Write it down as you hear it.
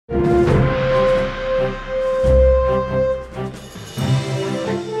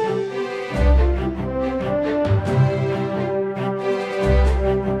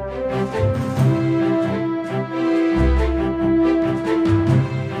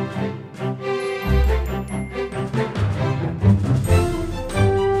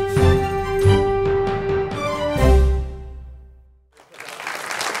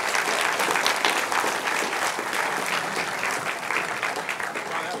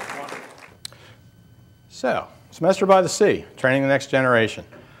So, Semester by the Sea, training the next generation.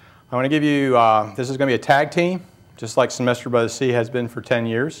 I want to give you, this is going to be a tag team, just like Semester by the Sea has been for 10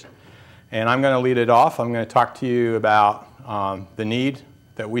 years. And I'm going to lead it off. I'm going to talk to you about the need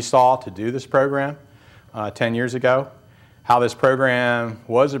that we saw to do this program 10 years ago, how this program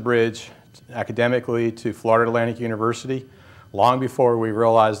was a bridge academically to Florida Atlantic University, long before we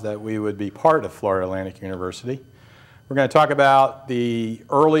realized that we would be part of Florida Atlantic University. We're going to talk about the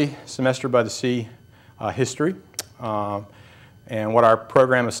early Semester by the Sea history and what our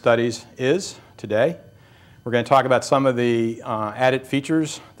program of studies is today. We're going to talk about some of the added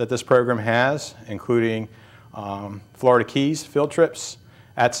features that this program has, including Florida Keys field trips,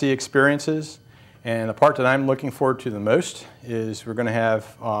 at-sea experiences, and the part that I'm looking forward to the most is we're going to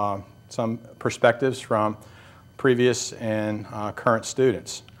have some perspectives from previous and current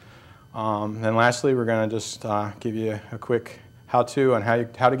students. And lastly, we're going to just give you a quick how-to on how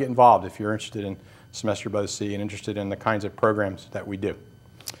to get involved if you're interested in Semester by the Sea and interested in the kinds of programs that we do.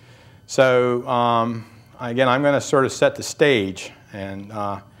 So again, I'm going to sort of set the stage, and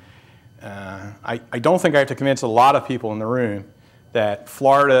I don't think I have to convince a lot of people in the room that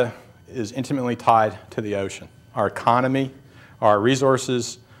Florida is intimately tied to the ocean. Our economy, our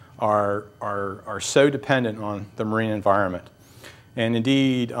resources are so dependent on the marine environment. And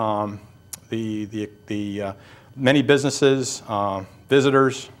indeed, the many businesses,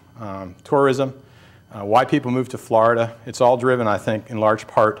 visitors, tourism, why people move to Florida, it's all driven, I think, in large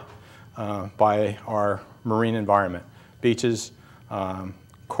part by our marine environment, beaches,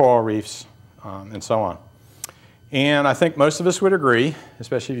 coral reefs, and so on. And I think most of us would agree,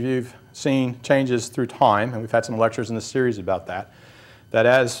 especially if you've seen changes through time, and we've had some lectures in this series about that, that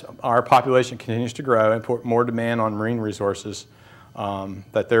as our population continues to grow and put more demand on marine resources,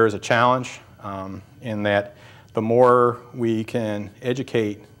 that there is a challenge in that the more we can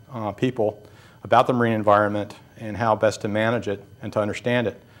educate people about the marine environment and how best to manage it and to understand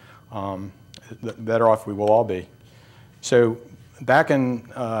it, the better off we will all be. So back in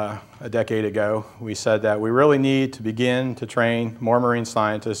a decade ago, we said that we really need to begin to train more marine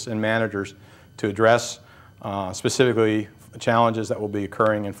scientists and managers to address specifically challenges that will be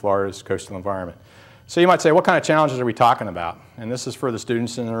occurring in Florida's coastal environment. So you might say, what kind of challenges are we talking about? And this is for the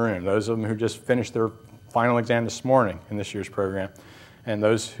students in the room, those of them who just finished their final exam this morning in this year's program, and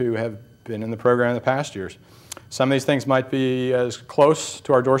those who have been in the program in the past years. Some of these things might be as close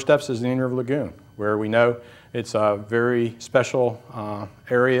to our doorsteps as the Indian River Lagoon, where we know it's a very special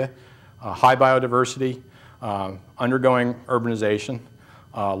area, high biodiversity, undergoing urbanization,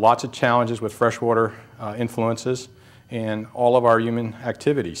 lots of challenges with freshwater influences, and all of our human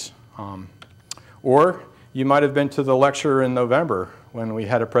activities. Or you might have been to the lecture in November when we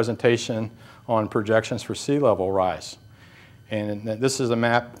had a presentation on projections for sea level rise. And this is a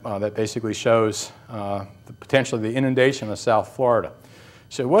map that basically shows potentially the inundation of South Florida.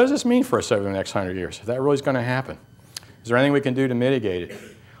 So what does this mean for us over the next 100 years? Is that really going to happen? Is there anything we can do to mitigate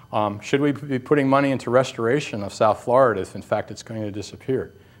it? Should we be putting money into restoration of South Florida if in fact it's going to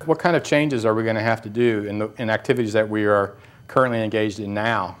disappear? What kind of changes are we going to have to do in activities that we are currently engaged in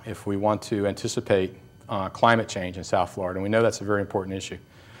now if we want to anticipate climate change in South Florida? And we know that's a very important issue.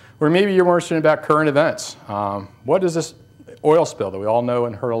 Or maybe you're more interested about current events. What is this oil spill that we all know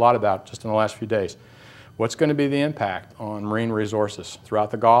and heard a lot about just in the last few days? What's going to be the impact on marine resources throughout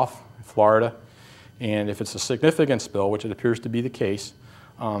the Gulf, Florida? And if it's a significant spill, which it appears to be the case,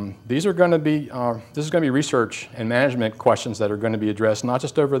 this is going to be research and management questions that are going to be addressed not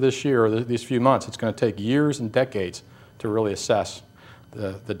just over this year or these few months. It's going to take years and decades to really assess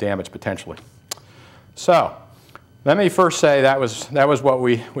the damage potentially. So let me first say that was what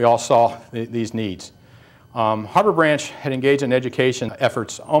we all saw, these needs. Harbor Branch had engaged in education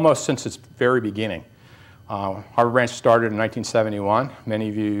efforts almost since its very beginning. Harbor Branch started in 1971. Many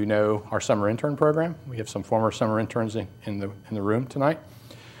of you know our summer intern program. We have some former summer interns in the room tonight.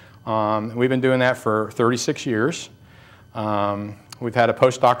 We've been doing that for 36 years. We've had a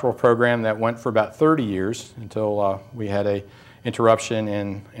postdoctoral program that went for about 30 years until we had an interruption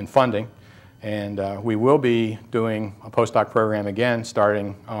in funding. And we will be doing a postdoc program again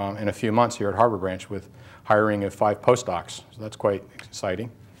starting in a few months here at Harbor Branch with hiring of 5 postdocs. So that's quite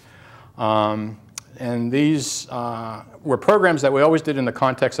exciting. And these were programs that we always did in the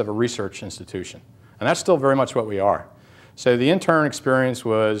context of a research institution. And that's still very much what we are. So the intern experience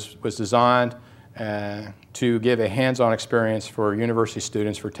was designed to give a hands-on experience for university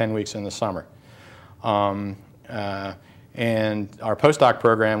students for 10 weeks in the summer. And our postdoc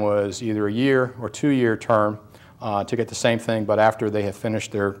program was either a year or 2-year term to get the same thing, but after they have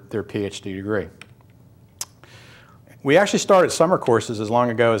finished their PhD degree. We actually started summer courses as long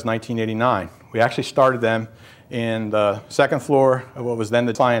ago as 1989. We actually started them in the second floor of what was then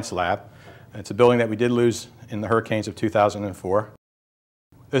the science lab. It's a building that we did lose in the hurricanes of 2004.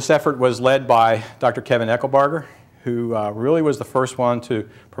 This effort was led by Dr. Kevin Eckelbarger, who really was the first one to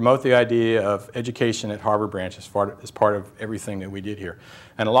promote the idea of education at Harbor Branch as part of everything that we did here.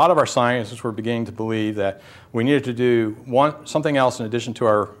 And a lot of our scientists were beginning to believe that we needed to do something else in addition to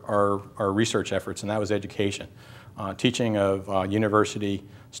our research efforts, and that was education. Teaching of university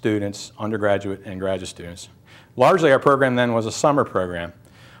students, undergraduate and graduate students. Largely our program then was a summer program.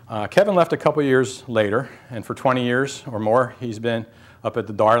 Kevin left a couple years later, and for 20 years or more he's been up at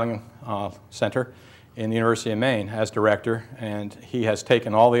the Darling Center in the University of Maine as director, and he has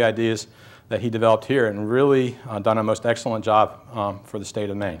taken all the ideas that he developed here and really done a most excellent job for the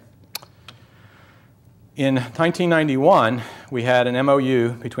state of Maine. In 1991, we had an MOU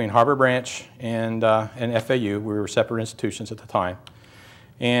between Harbor Branch and FAU. We were separate institutions at the time.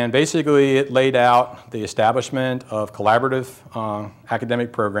 And basically, it laid out the establishment of collaborative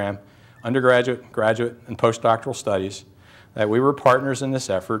academic program, undergraduate, graduate, and postdoctoral studies, that we were partners in this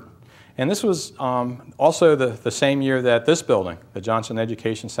effort. And this was also the same year that this building, the Johnson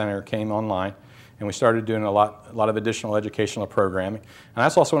Education Center, came online. And we started doing a lot of additional educational programming. And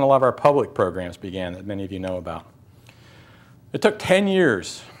that's also when a lot of our public programs began that many of you know about. It took 10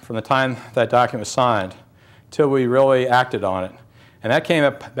 years from the time that document was signed till we really acted on it. And that came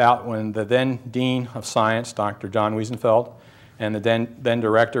about when the then Dean of Science, Dr. John Wiesenfeld, and the then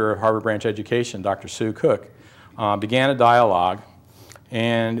Director of Harbor Branch Education, Dr. Sue Cook, began a dialogue.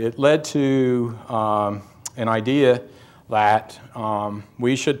 And it led to an idea that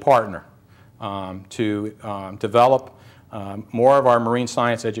we should partner to develop more of our marine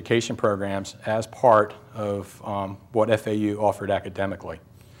science education programs as part of what FAU offered academically.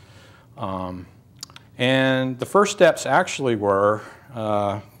 And the first steps actually were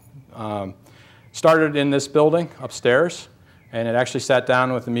started in this building upstairs, and it actually sat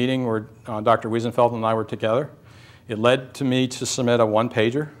down with a meeting where Dr. Wiesenfeld and I were together. It led to me to submit a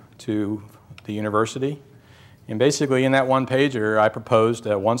one-pager to the university. And basically in that one-pager, I proposed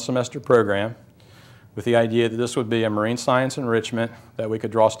a one-semester program with the idea that this would be a marine science enrichment, that we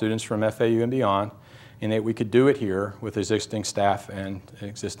could draw students from FAU and beyond, and that we could do it here with existing staff and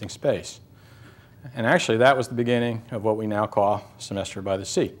existing space. And actually, that was the beginning of what we now call Semester by the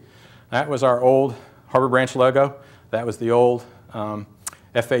Sea. That was our old Harbor Branch logo. That was the old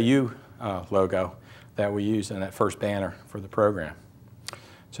FAU logo that we used in that first banner for the program.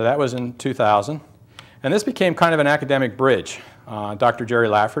 So that was in 2000. And this became kind of an academic bridge. Dr. Jerry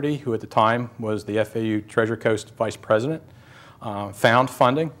Lafferty, who at the time was the FAU Treasure Coast Vice President, found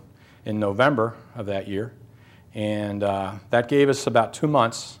funding in November of that year. And that gave us about 2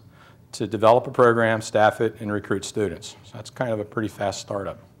 months to develop a program, staff it, and recruit students. So that's kind of a pretty fast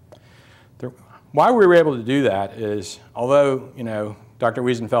startup. Why we were able to do that is, although Dr.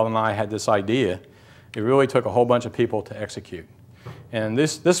 Wiesenfeld and I had this idea, it really took a whole bunch of people to execute. And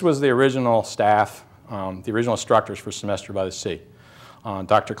this was the original staff, the original instructors for Semester by the Sea.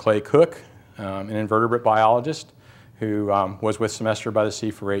 Dr. Clay Cook, an invertebrate biologist who was with Semester by the Sea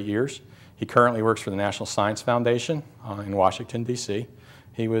for 8 years. He currently works for the National Science Foundation in Washington, D.C.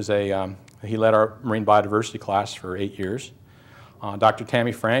 He led our marine biodiversity class for 8 years. Dr.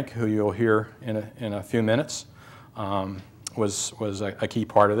 Tammy Frank, who you'll hear in a few minutes, was a key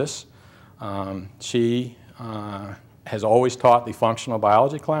part of this. She has always taught the functional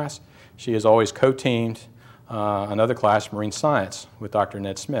biology class. She has always co-teamed another class, marine science, with Dr.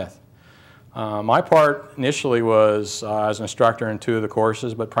 Ned Smith. My part initially was as an instructor in 2 of the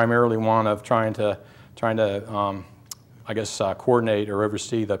courses, but primarily one of trying to coordinate or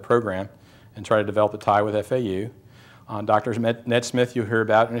oversee the program and try to develop a tie with FAU. Dr. Ned Smith you'll hear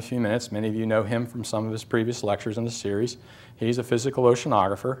about in a few minutes. Many of you know him from some of his previous lectures in the series. He's a physical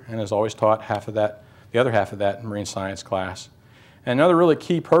oceanographer and has always taught the other half of that marine science class. And another really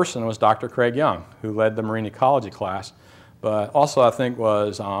key person was Dr. Craig Young, who led the marine ecology class, but also I think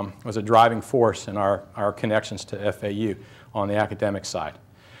was a driving force in our connections to FAU on the academic side.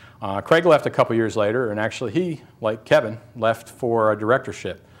 Craig left a couple years later, and actually he, like Kevin, left for a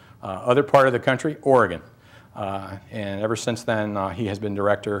directorship. Other part of the country, Oregon. And ever since then, he has been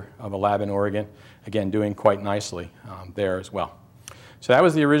director of a lab in Oregon, again, doing quite nicely there as well. So that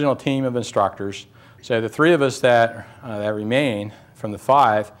was the original team of instructors. So the 3 of us that remain from the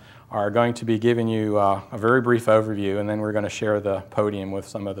 5 are going to be giving you a very brief overview, and then we're going to share the podium with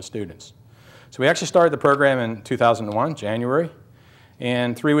some of the students. So we actually started the program in 2001, January,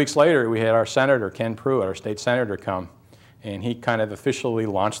 and 3 weeks later we had our senator, Ken Pruitt, our state senator, come, and he kind of officially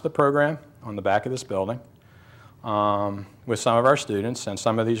launched the program on the back of this building. with some of our students, and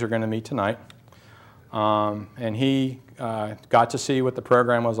some of these are going to meet tonight. And he got to see what the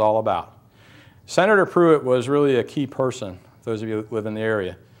program was all about. Senator Pruitt was really a key person, those of you who live in the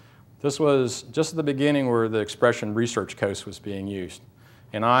area. This was just at the beginning where the expression Research Coast was being used.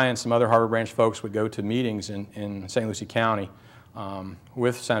 And I and some other Harbor Branch folks would go to meetings in St. Lucie County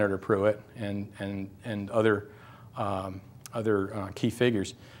with Senator Pruitt and other key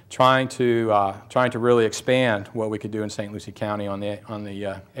figures, trying to really expand what we could do in St. Lucie County on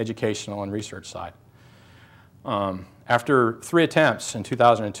the educational and research side. After 3 attempts in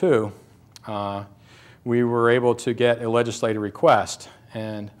 2002, we were able to get a legislative request.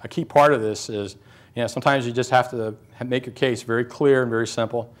 And a key part of this is, sometimes you just have to make your case very clear and very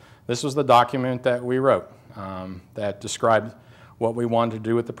simple. This was the document that we wrote that described what we wanted to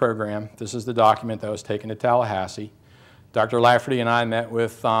do with the program. This is the document that was taken to Tallahassee. Dr. Lafferty and I met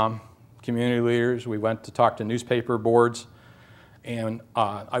with community leaders. We went to talk to newspaper boards. And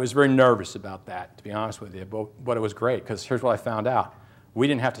I was very nervous about that, to be honest with you. But it was great, because here's what I found out. We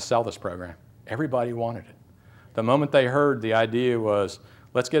didn't have to sell this program. Everybody wanted it. The moment they heard, the idea was,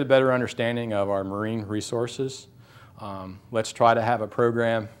 let's get a better understanding of our marine resources. Let's try to have a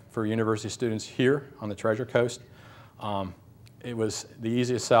program for university students here on the Treasure Coast. It was the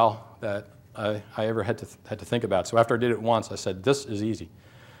easiest sell that I ever had to think about. So after I did it once, I said, this is easy.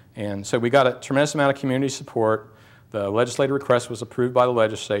 And so we got a tremendous amount of community support. The legislative request was approved by the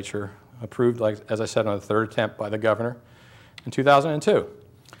legislature, approved, like, as I said, on the 3rd attempt by the governor in 2002.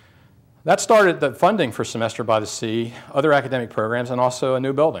 That started the funding for Semester by the Sea, other academic programs, and also a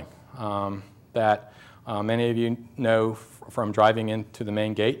new building that many of you know from driving into the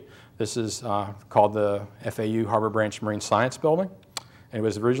main gate. This is called the FAU Harbor Branch Marine Science Building. And it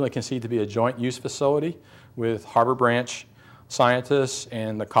was originally conceived to be a joint use facility with Harbor Branch scientists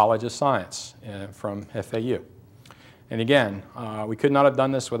and the College of Science from FAU. And again, we could not have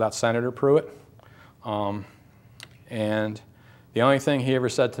done this without Senator Pruitt. And the only thing he ever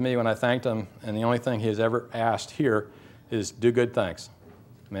said to me when I thanked him, and the only thing he has ever asked here, is do good things.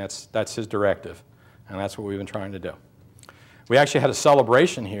 I mean, that's his directive, and that's what we've been trying to do. We actually had a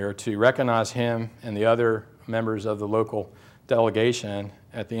celebration here to recognize him and the other members of the local delegation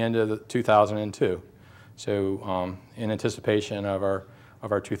at the end of 2002. So in anticipation of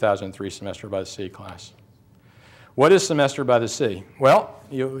our 2003 Semester by the Sea class. What is Semester by the Sea? Well,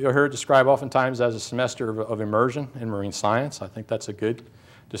 you'll hear it described oftentimes as a semester of immersion in marine science. I think that's a good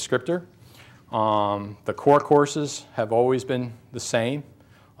descriptor. The core courses have always been the same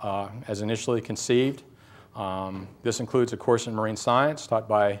as initially conceived. This includes a course in marine science taught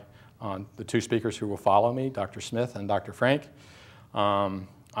by the 2 speakers who will follow me, Dr. Smith and Dr. Frank.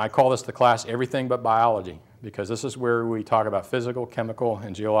 I call this the class Everything But Biology, because this is where we talk about physical, chemical,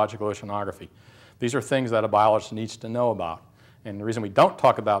 and geological oceanography. These are things that a biologist needs to know about. And the reason we don't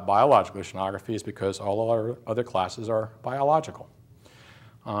talk about biological oceanography is because all of our other classes are biological.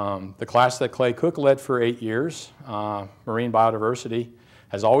 The class that Clay Cook led for 8 years, Marine Biodiversity,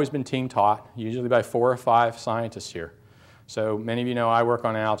 has always been team taught, usually by 4 or 5 scientists here. So many of you know I work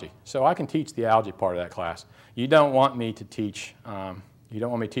on algae. So I can teach the algae part of that class. You don't want me to teach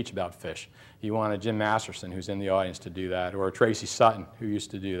about fish. You want a Jim Masterson, who's in the audience, to do that, or a Tracy Sutton, who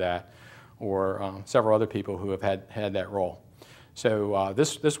used to do that, or several other people who have had that role. So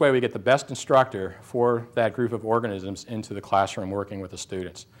this way we get the best instructor for that group of organisms into the classroom working with the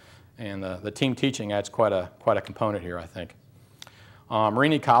students. And the team teaching adds quite a component here, I think.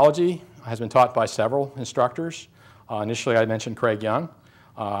 Marine ecology has been taught by several instructors. Initially I mentioned Craig Young.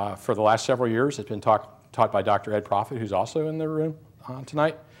 For the last several years it's been taught by Dr. Ed Profit, who's also in the room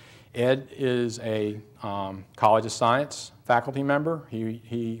tonight. Ed is a College of Science faculty member.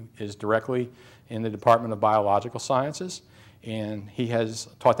 He is directly in the Department of Biological Sciences, and he has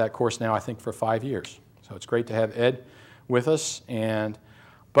taught that course now, I think, for 5 years. So it's great to have Ed with us. And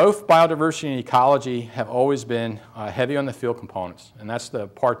both biodiversity and ecology have always been heavy on the field components, and that's the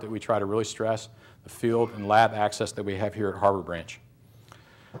part that we try to really stress, the field and lab access that we have here at Harbor Branch.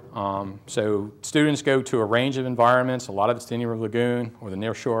 So students go to a range of environments. A lot of it's the Indian River Lagoon or the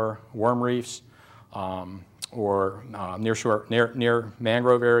nearshore worm reefs, or near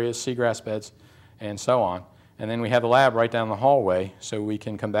mangrove areas, seagrass beds, and so on. And then we have the lab right down the hallway, so we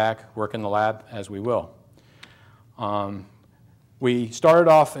can come back, work in the lab as we will. We started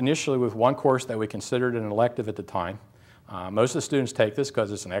off initially with one course that we considered an elective at the time. Most of the students take this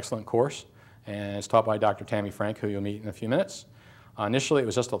because it's an excellent course, and it's taught by Dr. Tammy Frank, who you'll meet in a few minutes. Initially, it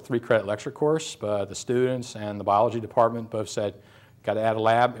was just a 3-credit lecture course, but the students and the biology department both said, got to add a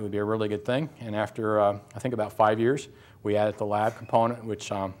lab, it would be a really good thing. And after, I think, about 5 years, we added the lab component,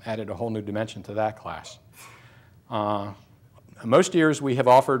 which added a whole new dimension to that class. Most years we have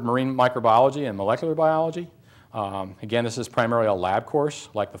offered marine microbiology and molecular biology. Again, this is primarily a lab course,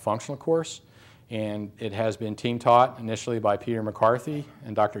 like the functional course, and it has been team taught initially by Peter McCarthy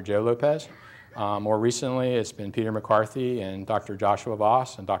and Dr. Joe Lopez. More recently, it's been Peter McCarthy and Dr. Joshua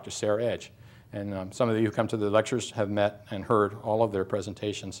Voss and Dr. Sarah Edge. And some of you who come to the lectures have met and heard all of their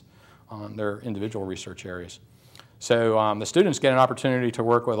presentations on their individual research areas. So the students get an opportunity to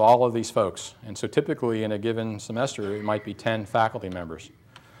work with all of these folks. And so typically in a given semester, it might be 10 faculty members.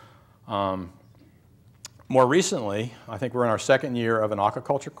 More recently, I think we're in our second year of an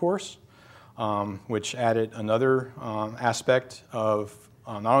aquaculture course, which added another aspect of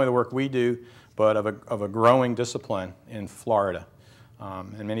not only the work we do, but of a growing discipline in Florida.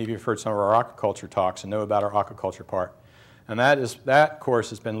 And many of you have heard some of our aquaculture talks and know about our aquaculture part. And that course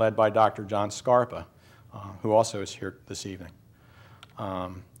has been led by Dr. John Scarpa, who also is here this evening.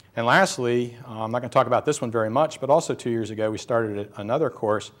 And lastly, I'm not going to talk about this one very much, but also 2 years ago we started another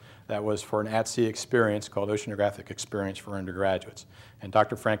course that was for an at-sea experience called Oceanographic Experience for undergraduates. And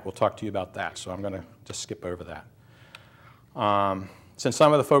Dr. Frank will talk to you about that, so I'm going to just skip over that. Since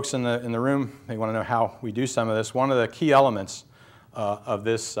some of the folks in the room may want to know how we do some of this, one of the key elements of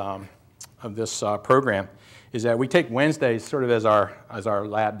this program is that we take Wednesdays sort of as our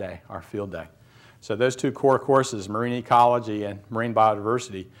lab day, our field day. So those two core courses, marine ecology and marine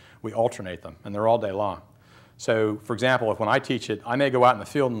biodiversity, we alternate them, and they're all day long. So for example, if when I teach it, I may go out in the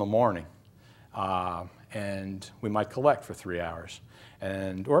field in the morning, and we might collect for 3 hours,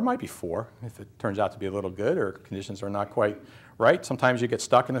 or it might be 4 if it turns out to be a little good or conditions are not quite right. Sometimes you get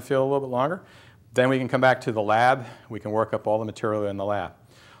stuck in the field a little bit longer. Then we can come back to the lab. We can work up all the material in the lab.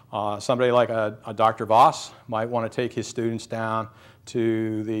 Somebody like a Dr. Voss might want to take his students down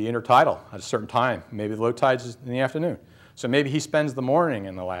to the intertidal at a certain time. Maybe the low tide's in the afternoon. So maybe he spends the morning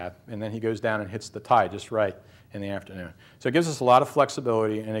in the lab, and then he goes down and hits the tide just right in the afternoon. So it gives us a lot of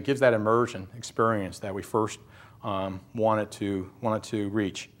flexibility, and it gives that immersion experience that we first wanted to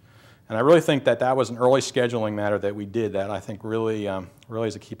reach. And I really think that was an early scheduling matter that we did that I think really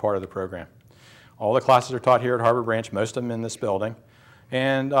is a key part of the program. All the classes are taught here at Harbor Branch, most of them in this building.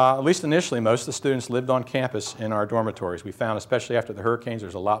 And at least initially, most of the students lived on campus in our dormitories. We found, especially after the hurricanes,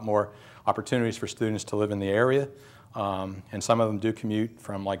 there's a lot more opportunities for students to live in the area. And some of them do commute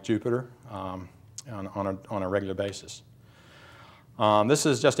from like Jupiter on a regular basis. This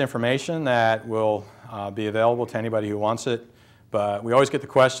is just information that will be available to anybody who wants it. But we always get the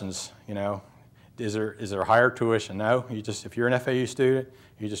questions, you know, is there higher tuition? No, if you're an FAU student,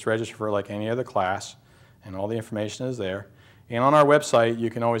 you just register for like any other class, and all the information is there. And on our website, you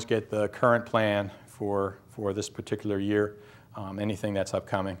can always get the current plan for this particular year, anything that's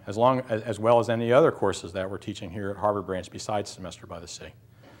upcoming, as well as any other courses that we're teaching here at Harbor Branch besides Semester by the Sea.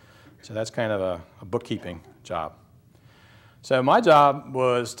 So that's kind of a bookkeeping job. So my job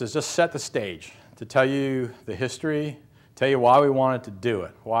was to just set the stage, to tell you the history, tell you why we wanted to do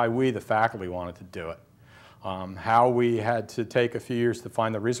it, why we, the faculty, wanted to do it, how we had to take a few years to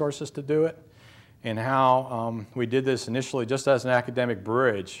find the resources to do it, and how we did this initially just as an academic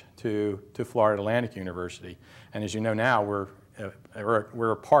bridge to Florida Atlantic University. And as you know now, we're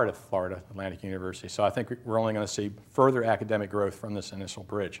a part of Florida Atlantic University, so I think we're only going to see further academic growth from this initial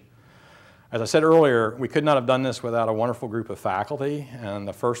bridge. As I said earlier, we could not have done this without a wonderful group of faculty, and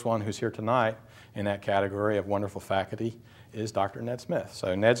the first one who's here tonight in that category of wonderful faculty is Dr. Ned Smith.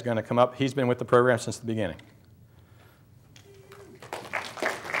 So Ned's going to come up. He's been with the program since the beginning.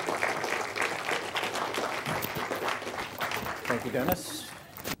 Thank you, Dennis.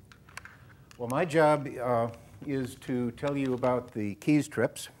 Well, my job is to tell you about the Keys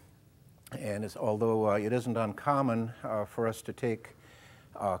trips, and although it isn't uncommon for us to take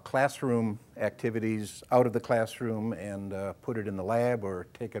classroom activities out of the classroom and put it in the lab or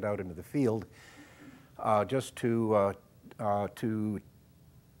take it out into the field, just to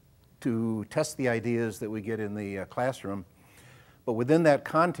test the ideas that we get in the classroom. But within that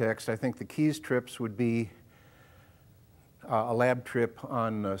context, I think the Keys trips would be a lab trip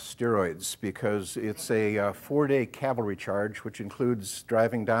on steroids, because it's a 4-day cavalry charge, which includes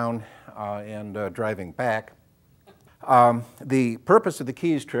driving down and driving back. The purpose of the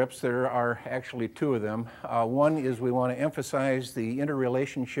Keys trips, there are actually 2 of them. One is we want to emphasize the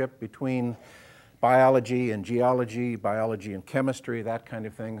interrelationship between biology and geology, biology and chemistry, that kind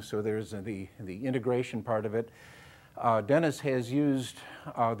of thing. So there's the integration part of it. Dennis has used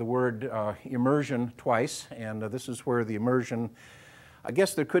the word immersion twice, and this is where the immersion, I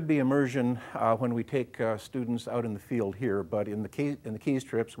guess there could be immersion when we take students out in the field here, but in the Keys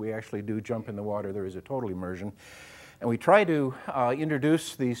trips we actually do jump in the water. There is a total immersion. And we try to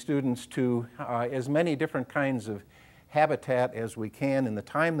introduce the students to as many different kinds of habitat as we can in the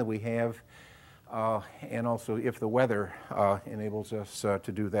time that we have, and also if the weather enables us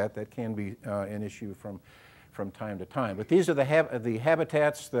to do that. That can be an issue from time to time. But these are the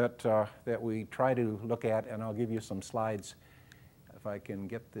habitats that we try to look at, and I'll give you some slides if I can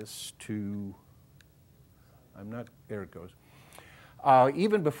get this to, there it goes.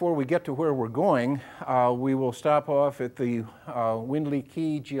 Even before we get to where we're going, we will stop off at the Windley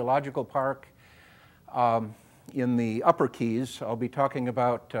Key Geological Park in the Upper Keys. I'll be talking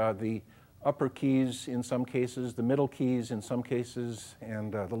about the Upper Keys in some cases, the Middle Keys in some cases,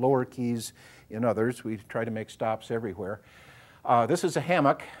 and the Lower Keys in others. We try to make stops everywhere. This is a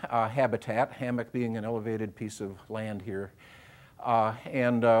hammock habitat, hammock being an elevated piece of land here.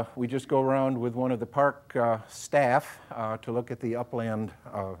 And we just go around with one of the park staff to look at the upland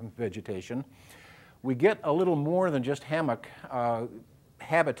vegetation. We get a little more than just hammock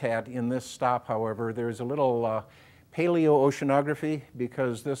habitat in this stop, however. There's a little paleoceanography,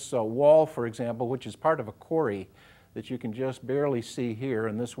 because this wall, for example, which is part of a quarry that you can just barely see here,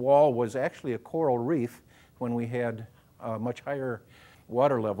 and this wall was actually a coral reef when we had much higher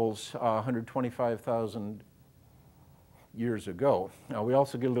water levels 125,000 years ago. Now, we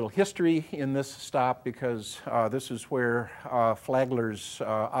also get a little history in this stop, because this is where Flagler's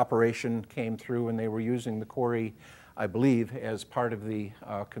operation came through, and they were using the quarry, I believe, as part of the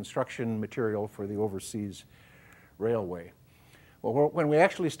construction material for the overseas railway. Well, when we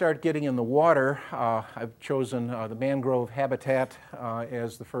actually start getting in the water, I've chosen the mangrove habitat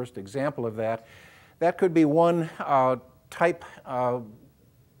as the first example of that. That could be one type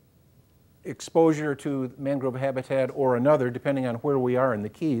exposure to mangrove habitat or another, depending on where we are in the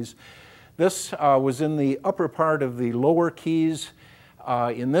Keys. This was in the upper part of the Lower Keys.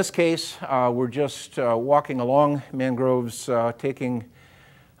 In this case, we're just walking along mangroves, taking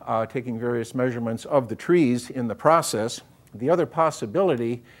various measurements of the trees in the process. The other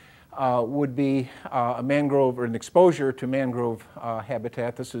possibility would be a mangrove, or an exposure to mangrove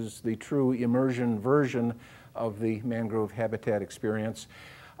habitat. This is the true immersion version of the mangrove habitat experience.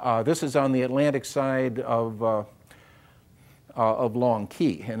 This is on the Atlantic side of Long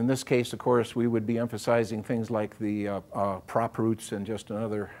Key. And in this case, of course, we would be emphasizing things like the prop roots and just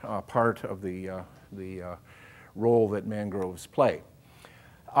another part of the role that mangroves play.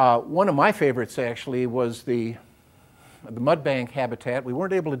 One of my favorites, actually, was the mudbank habitat. We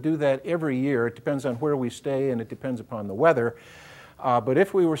weren't able to do that every year. It depends on where we stay, and it depends upon the weather. But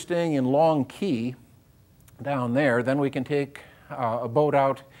if we were staying in Long Key down there, then we can take a boat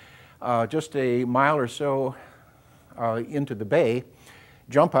out just a mile or so into the bay,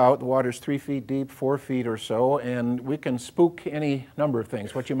 jump out, the water's 3 feet deep, 4 feet or so, and we can spook any number of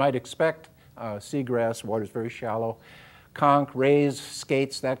things. What you might expect, seagrass, water's very shallow, conch, rays,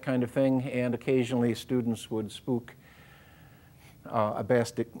 skates, that kind of thing, and occasionally students would spook a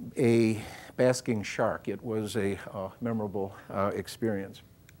basking shark. It was a memorable experience.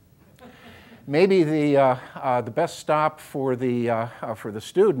 Maybe the best stop for the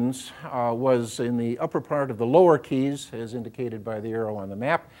students was in the upper part of the Lower Keys, as indicated by the arrow on the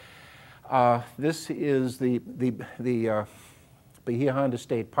map. This is the Bahia Honda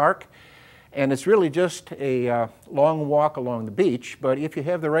State Park, and it's really just a long walk along the beach. But if you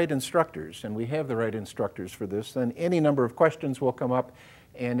have the right instructors, and we have the right instructors for this, then any number of questions will come up,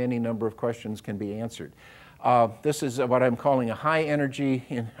 and any number of questions can be answered. This is what I'm calling a high energy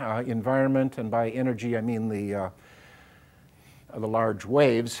environment, and by energy I mean the large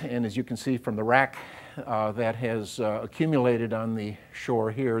waves. And as you can see from the rack that has accumulated on the shore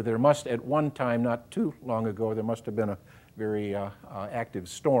here, there must at one time, not too long ago, there must have been a very active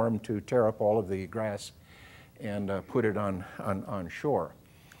storm to tear up all of the grass and put it on shore.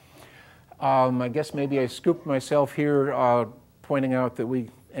 I guess maybe I scooped myself here pointing out that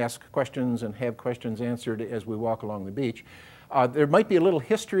we ask questions and have questions answered as we walk along the beach. There might be a little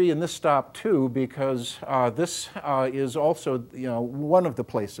history in this stop too, because this is also one of the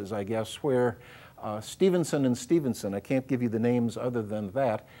places, I guess, where Stevenson and Stevenson, I can't give you the names other than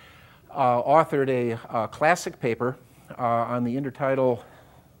that, authored a classic paper on the intertidal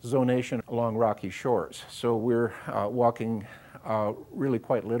zonation along rocky shores. So we're walking really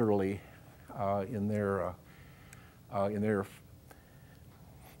quite literally in their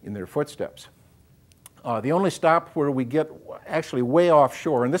footsteps. The only stop where we get actually way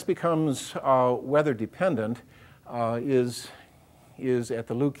offshore, and this becomes weather dependent, is at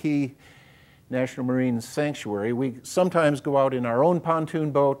the Looe Key National Marine Sanctuary. We sometimes go out in our own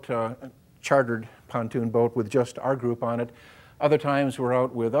pontoon boat, chartered pontoon boat with just our group on it. Other times we're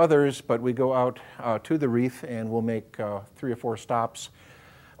out with others, but we go out to the reef and we'll make 3 or 4 stops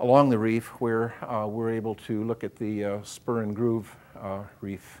along the reef where we're able to look at the spur and groove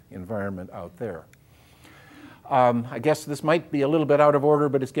reef environment out there. I guess this might be a little bit out of order,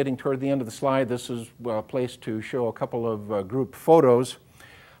 but it's getting toward the end of the slide. This is a place to show a couple of group photos.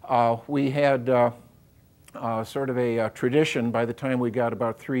 We had sort of a tradition. By the time we got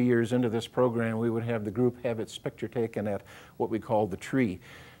about 3 years into this program, we would have the group have its picture taken at what we call the tree.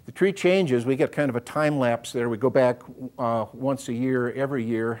 The tree changes. We get kind of a time lapse there. We go back once a year, every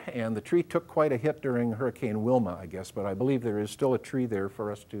year, and the tree took quite a hit during Hurricane Wilma, I guess, but I believe there is still a tree there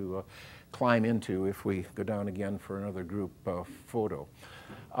for us to climb into if we go down again for another group photo.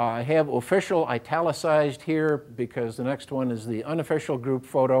 I have official italicized here because the next one is the unofficial group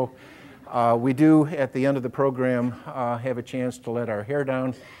photo. We do, at the end of the program, have a chance to let our hair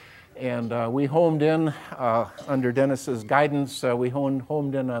down. And we homed in, under Dennis's guidance, we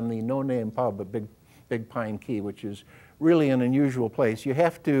homed in on the No Name Pub at Big Pine Key, which is really an unusual place. You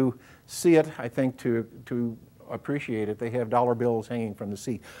have to see it, I think, to appreciate it. They have dollar bills hanging from the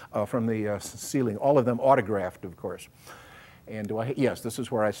ceiling, all of them autographed, of course. And yes, this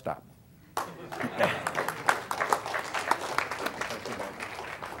is where I stop.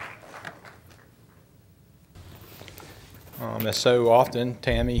 As so often,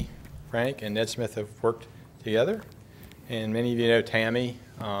 Tammy, Frank, and Ned Smith have worked together. And many of you know Tammy,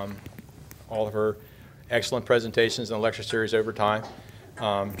 all of her excellent presentations in the lecture series over time.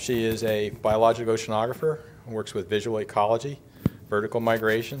 She is a biological oceanographer, works with visual ecology, vertical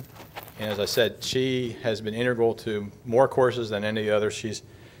migration. And as I said, she has been integral to more courses than any other. She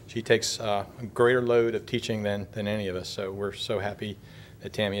takes a greater load of teaching than any of us. So we're so happy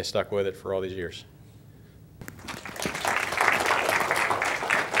that Tammy has stuck with it for all these years.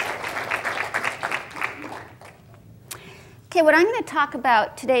 Okay, what I'm going to talk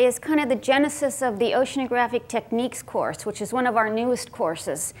about today is kind of the genesis of the Oceanographic Techniques course, which is one of our newest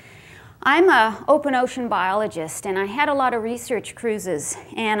courses. I'm an open ocean biologist, and I had a lot of research cruises.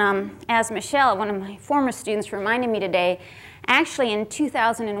 And as Michelle, one of my former students, reminded me today, actually in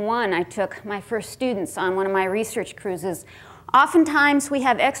 2001, I took my first students on one of my research cruises. Oftentimes, we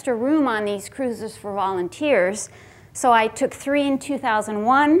have extra room on these cruises for volunteers. So I took 3 in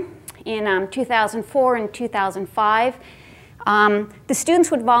 2001, in 2004, and 2005. The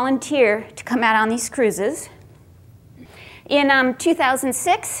students would volunteer to come out on these cruises. In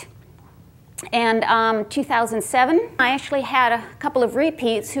 2006 and 2007, I actually had a couple of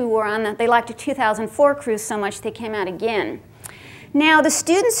repeats who were on they liked the 2004 cruise so much they came out again. Now, the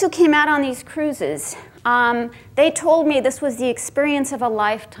students who came out on these cruises, they told me this was the experience of a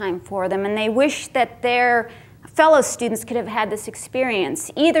lifetime for them, and they wished that their fellow students could have had this experience,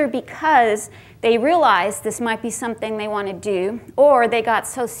 either because they realized this might be something they want to do, or they got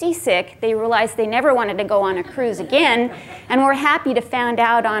so seasick they realized they never wanted to go on a cruise again, and were happy to find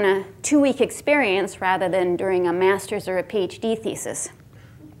out on a 2-week experience rather than during a master's or a PhD thesis.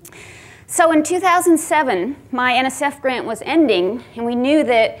 So in 2007, my NSF grant was ending, and we knew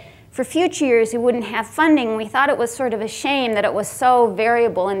that for future years we wouldn't have funding. We thought it was sort of a shame that it was so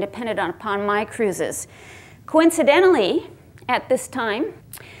variable and dependent upon my cruises. Coincidentally, at this time,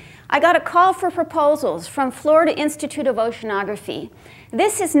 I got a call for proposals from Florida Institute of Oceanography.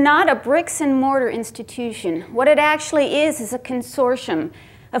 This is not a bricks and mortar institution. What it actually is a consortium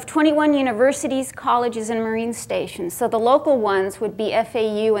of 21 universities, colleges, and marine stations. So the local ones would be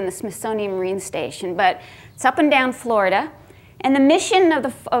FAU and the Smithsonian Marine Station, but it's up and down Florida. And the mission of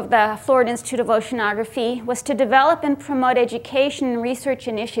the Florida Institute of Oceanography was to develop and promote education and research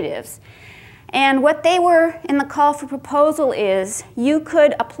initiatives. And what they were in the call for proposal is you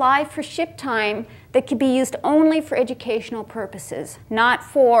could apply for ship time that could be used only for educational purposes, not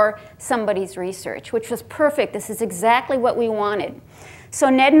for somebody's research, which was perfect. This is exactly what we wanted. So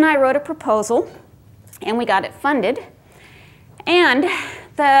Ned and I wrote a proposal, and we got it funded. And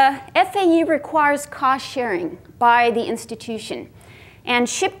the FAU requires cost sharing by the institution. And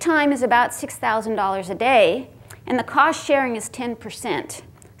ship time is about $6,000 a day, and the cost sharing is 10%.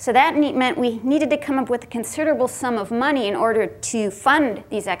 So that meant we needed to come up with a considerable sum of money in order to fund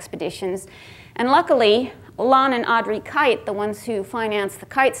these expeditions. And luckily, Lon and Audrey Kite, the ones who financed the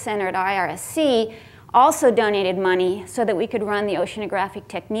Kite Center at IRSC, also donated money so that we could run the Oceanographic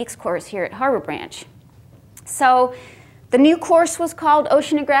Techniques course here at Harbor Branch. So the new course was called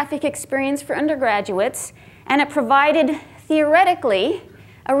Oceanographic Experience for Undergraduates, and it provided, theoretically,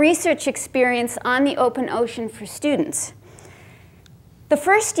 a research experience on the open ocean for students. The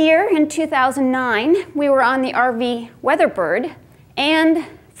first year, in 2009, we were on the RV Weatherbird, and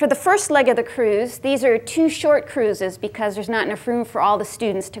for the first leg of the cruise, these are 2 short cruises because there's not enough room for all the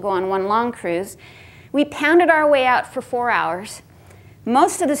students to go on one long cruise. We pounded our way out for 4 hours.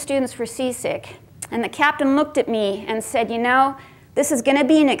 Most of the students were seasick, and the captain looked at me and said, you know, this is going to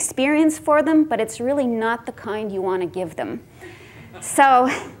be an experience for them, but it's really not the kind you want to give them. So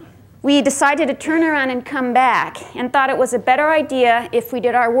we decided to turn around and come back and thought it was a better idea if we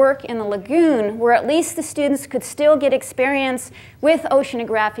did our work in the lagoon, where at least the students could still get experience with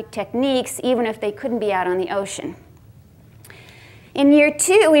oceanographic techniques even if they couldn't be out on the ocean. In year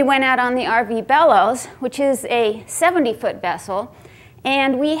 2, we went out on the RV Bellows, which is a 70-foot vessel,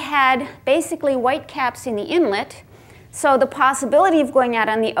 and we had basically white caps in the inlet, so the possibility of going out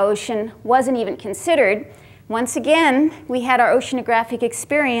on the ocean wasn't even considered. Once again, we had our oceanographic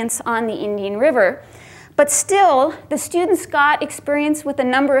experience on the Indian River. But still, the students got experience with a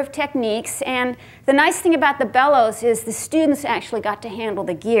number of techniques, and the nice thing about the Bellows is the students actually got to handle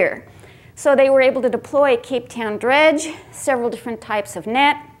the gear. So they were able to deploy a Cape Town dredge, several different types of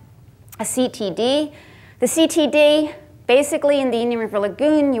net, a CTD. The CTD, basically in the Indian River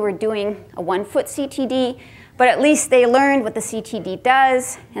Lagoon, you were doing a 1-foot CTD, but at least they learned what the CTD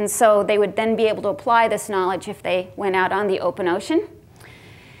does, and so they would then be able to apply this knowledge if they went out on the open ocean.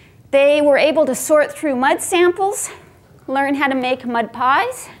 They were able to sort through mud samples, learn how to make mud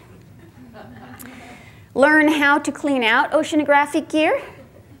pies, learn how to clean out oceanographic gear,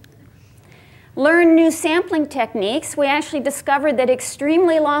 learn new sampling techniques. We actually discovered that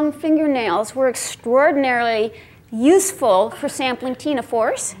extremely long fingernails were extraordinarily useful for sampling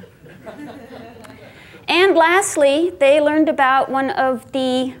ctenophores. And lastly, they learned about one of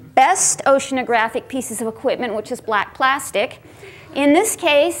the best oceanographic pieces of equipment, which is black plastic. In this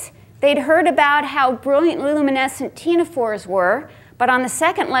case, they'd heard about how brilliantly luminescent ctenophores were, but on the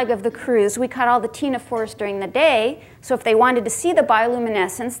second leg of the cruise, we caught all the ctenophores during the day, so if they wanted to see the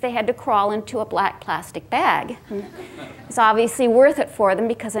bioluminescence, they had to crawl into a black plastic bag. It's obviously worth it for them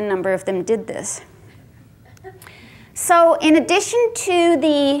because a number of them did this. So in addition to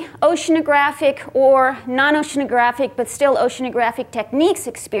the oceanographic or non-oceanographic but still oceanographic techniques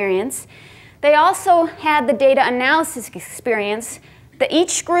experience, they also had the data analysis experience.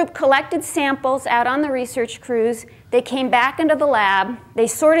 Each group collected samples out on the research cruise. They came back into the lab. They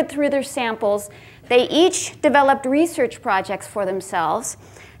sorted through their samples. They each developed research projects for themselves.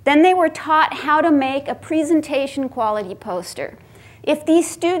 Then they were taught how to make a presentation quality poster. If these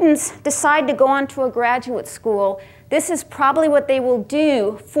students decide to go on to a graduate school, this is probably what they will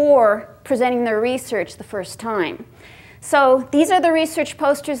do for presenting their research the first time. So these are the research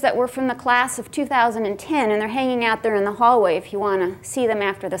posters that were from the class of 2010, and they're hanging out there in the hallway if you want to see them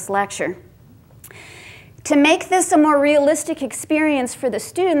after this lecture. To make this a more realistic experience for the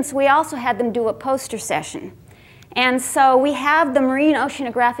students, we also had them do a poster session. And so we have the Marine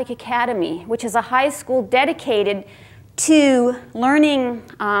Oceanographic Academy, which is a high school dedicated to learning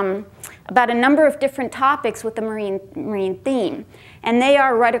about a number of different topics with the marine theme. And they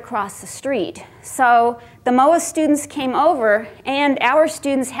are right across the street. So the MOA students came over, and our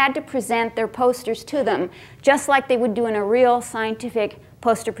students had to present their posters to them, just like they would do in a real scientific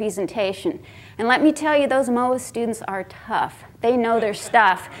poster presentation. And let me tell you, those MOA students are tough. They know their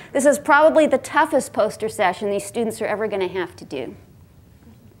stuff. This is probably the toughest poster session these students are ever going to have to do.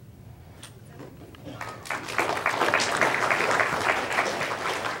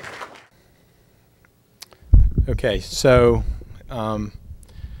 Okay, so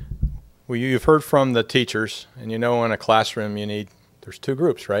you've heard from the teachers, and you know in a classroom there's 2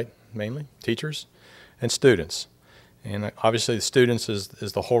 groups, right? Mainly, teachers and students. And obviously the students is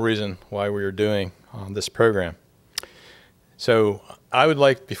the whole reason why we are doing this program. So I would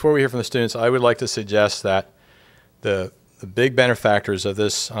like, before we hear from the students, I would like to suggest that the big benefactors of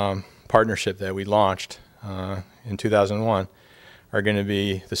this partnership that we launched in 2001 are going to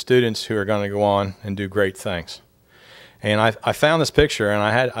be the students who are going to go on and do great things. And I found this picture, and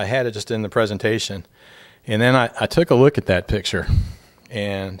I had it just in the presentation, and then I took a look at that picture,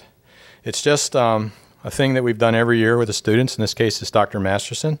 and it's just a thing that we've done every year with the students. In this case, it's Dr.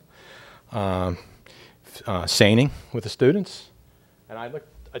 Masterson seining with the students. And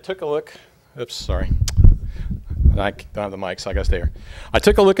I took a look. Oops, sorry. I don't have the mic, so I got to stay here. I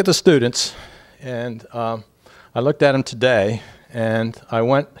took a look at the students, and I looked at them today, and I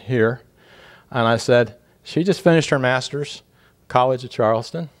went here, and I said, she just finished her master's, College of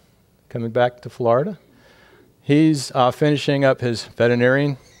Charleston, coming back to Florida. He's finishing up his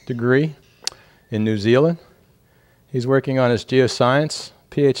veterinarian degree in New Zealand. He's working on his geoscience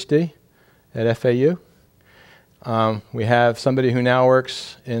PhD at FAU. We have somebody who now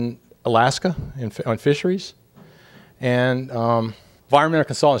works in Alaska on fisheries. And environmental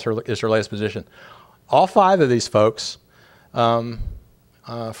consultant is her latest position. All 5 of these folks from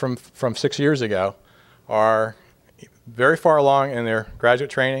 6 years ago are very far along in their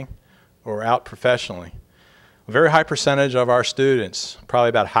graduate training or out professionally. A very high percentage of our students, probably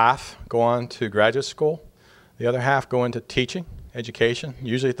about half, go on to graduate school. The other half go into teaching, education,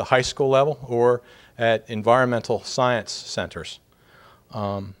 usually at the high school level or at environmental science centers.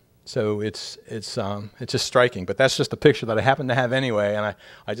 So it's just striking, but that's just a picture that I happen to have anyway, and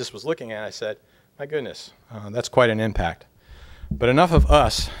I just was looking at it and I said, my goodness, that's quite an impact. But enough of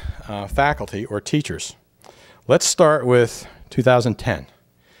us, faculty or teachers. Let's start with 2010.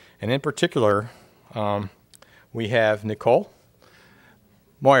 And in particular, we have Nicole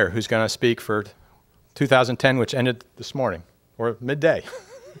Moyer, who's going to speak for 2010, which ended this morning, or midday.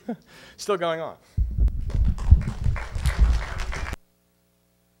 Still going on.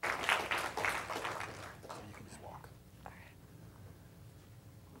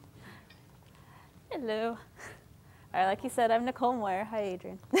 Hello. All right, like you said, I'm Nicole Moyer. Hi,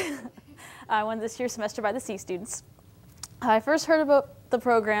 Adrian. I won this year's Semester by the Sea students. I first heard about the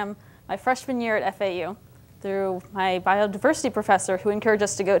program my freshman year at FAU through my biodiversity professor who encouraged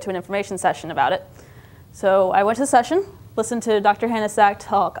us to go to an information session about it. So I went to the session, listened to Dr. Hannah Sack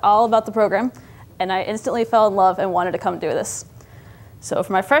talk all about the program, and I instantly fell in love and wanted to come do this. So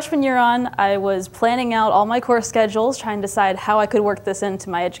for my freshman year on, I was planning out all my course schedules, trying to decide how I could work this into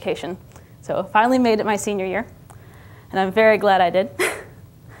my education. So I finally made it my senior year, and I'm very glad I did.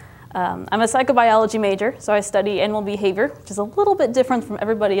 I'm a psychobiology major, so I study animal behavior, which is a little bit different from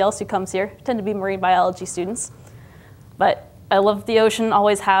everybody else who comes here. I tend to be marine biology students. But I love the ocean,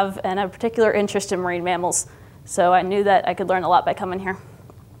 always have, and I have a particular interest in marine mammals, so I knew that I could learn a lot by coming here.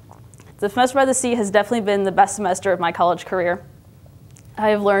 The Semester by the Sea has definitely been the best semester of my college career. I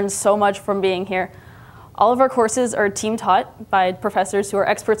have learned so much from being here. All of our courses are team taught by professors who are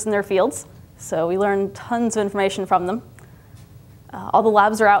experts in their fields, so we learn tons of information from them. All the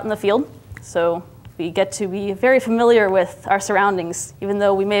labs are out in the field, so we get to be very familiar with our surroundings. Even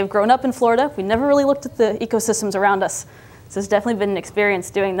though we may have grown up in Florida, we never really looked at the ecosystems around us. So it's definitely been an experience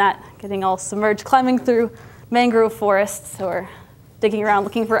doing that, getting all submerged, climbing through mangrove forests or digging around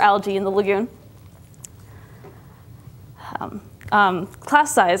looking for algae in the lagoon.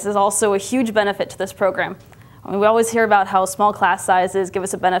 Class size is also a huge benefit to this program. I mean, we always hear about how small class sizes give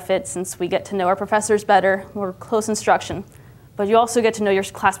us a benefit since we get to know our professors better, more close instruction. But you also get to know your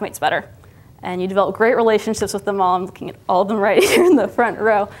classmates better. And you develop great relationships with them all. I'm looking at all of them right here in the front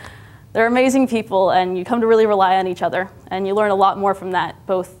row. They're amazing people, and you come to really rely on each other. And you learn a lot more from that,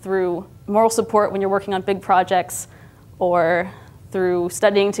 both through moral support when you're working on big projects or through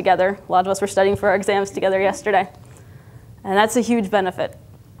studying together. A lot of us were studying for our exams together yesterday. And that's a huge benefit.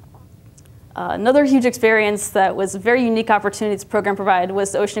 Another huge experience that was a very unique opportunity this program provided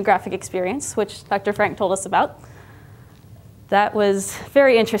was the oceanographic experience, which Dr. Frank told us about. That was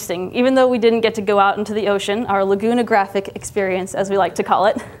very interesting. Even though we didn't get to go out into the ocean, our lagoonographic experience, as we like to call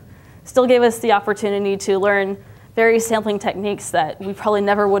it, still gave us the opportunity to learn various sampling techniques that we probably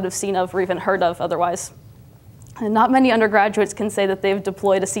never would have seen of or even heard of otherwise. And not many undergraduates can say that they've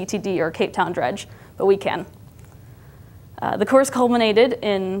deployed a CTD or a Cape Town dredge, but we can. The course culminated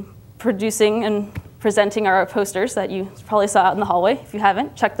in producing and presenting our posters that you probably saw out in the hallway. If you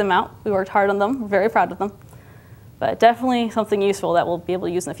haven't, check them out. We worked hard on them. We're very proud of them. But definitely something useful that we'll be able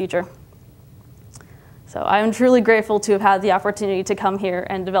to use in the future. So I'm truly grateful to have had the opportunity to come here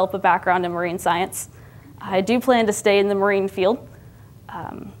and develop a background in marine science. I do plan to stay in the marine field.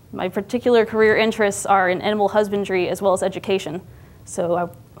 My particular career interests are in animal husbandry as well as education. So I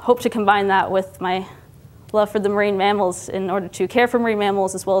hope to combine that with my love for the marine mammals in order to care for marine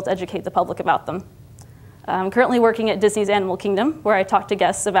mammals as well as educate the public about them. I'm currently working at Disney's Animal Kingdom, where I talk to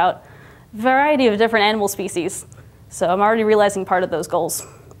guests about a variety of different animal species. So I'm already realizing part of those goals.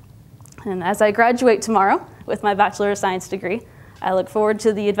 And as I graduate tomorrow with my Bachelor of Science degree, I look forward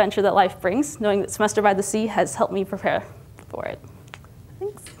to the adventure that life brings, knowing that Semester by the Sea has helped me prepare for it.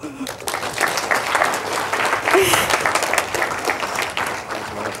 Thanks.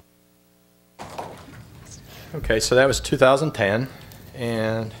 Okay, so that was 2010,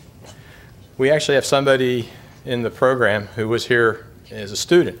 and we actually have somebody in the program who was here as a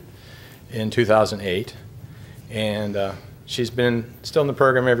student in 2008, and she's been still in the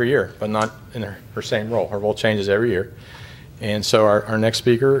program every year, but not in her same role. Her role changes every year. And so our next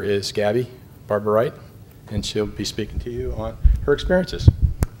speaker is Gabby Barber-Wright, and she'll be speaking to you on her experiences.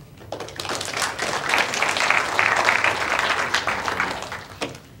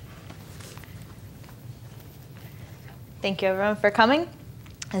 Thank you, everyone, for coming.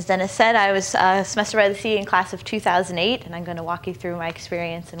 As Dennis said, I was a semester by the sea in class of 2008, and I'm going to walk you through my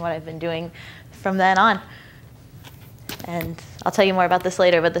experience and what I've been doing from then on. And I'll tell you more about this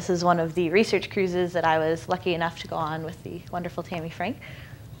later, but this is one of the research cruises that I was lucky enough to go on with the wonderful Tammy Frank.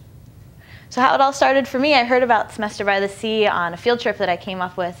 So how it all started for me, I heard about Semester by the Sea on a field trip that I came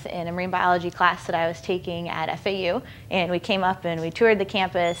up with in a marine biology class that I was taking at FAU. And we came up and we toured the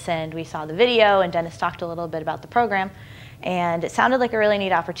campus and we saw the video, and Dennis talked a little bit about the program. And it sounded like a really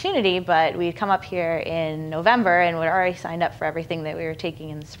neat opportunity, but we'd come up here in November and we'd already signed up for everything that we were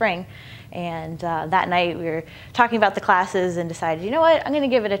taking in the spring. And that night we were talking about the classes and decided, you know what, I'm going to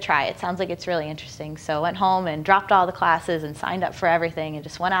give it a try. It sounds like it's really interesting. So I went home and dropped all the classes and signed up for everything and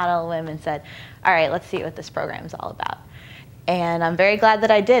just went out on a limb and said, all right, let's see what this program is all about. And I'm very glad that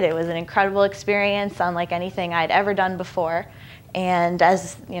I did. It was an incredible experience, unlike anything I'd ever done before. And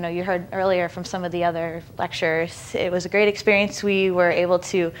as you heard earlier from some of the other lecturers, it was a great experience. We were able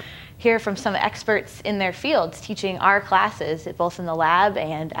to hear from some experts in their fields teaching our classes, both in the lab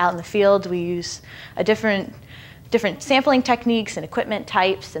and out in the field. We use a different sampling techniques and equipment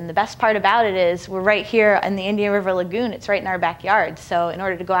types, and the best part about it is we're right here in the Indian River Lagoon. It's right in our backyard, so in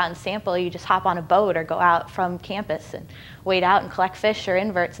order to go out and sample, you just hop on a boat or go out from campus and wade out and collect fish or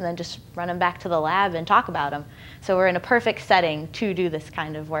inverts and then just run them back to the lab and talk about them. So we're in a perfect setting to do this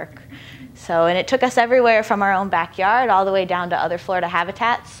kind of work. And it took us everywhere from our own backyard all the way down to other Florida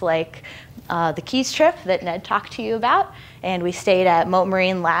habitats like the Keys trip that Ned talked to you about, and we stayed at Mote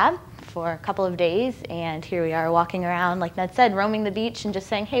Marine Lab for a couple of days, and here we are walking around, like Ned said, roaming the beach and just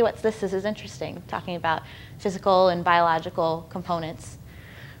saying, hey, what's this? This is interesting, talking about physical and biological components.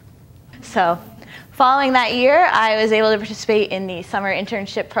 So following that year, I was able to participate in the summer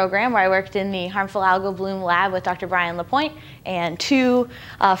internship program where I worked in the harmful algal bloom lab with Dr. Brian LaPointe and two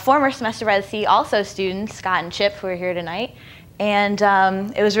former Semester by the Sea also students, Scott and Chip, who are here tonight. And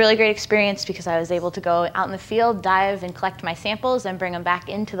it was a really great experience because I was able to go out in the field, dive and collect my samples and bring them back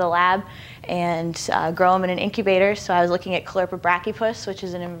into the lab and grow them in an incubator. So I was looking at Chlorpa brachypus, which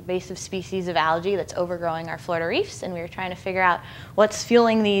is an invasive species of algae that's overgrowing our Florida reefs. And we were trying to figure out what's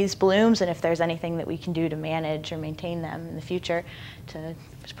fueling these blooms and if there's anything that we can do to manage or maintain them in the future to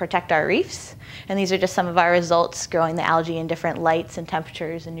protect our reefs. And these are just some of our results, growing the algae in different lights and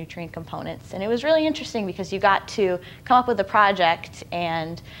temperatures and nutrient components. And it was really interesting because you got to come up with a project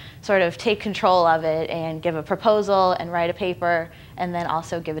and sort of take control of it and give a proposal and write a paper and then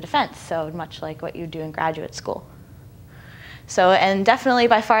also give a defense, so much like what you do in graduate school. And definitely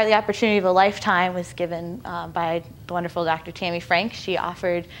by far the opportunity of a lifetime was given by the wonderful Dr. Tammy Frank. She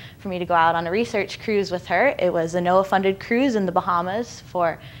offered for me to go out on a research cruise with her. It was a NOAA-funded cruise in the Bahamas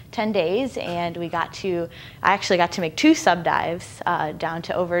for 10 days, and I actually got to make 2 subdives down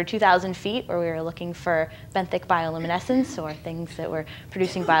to over 2,000 feet where we were looking for benthic bioluminescence, or things that were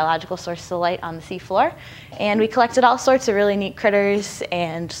producing biological sources of light on the seafloor. And we collected all sorts of really neat critters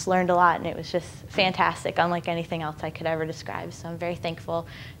and just learned a lot, and it was just fantastic, unlike anything else I could ever describe. So I'm very thankful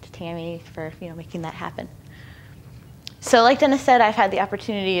to Tammy for making that happen. So like Dennis said, I've had the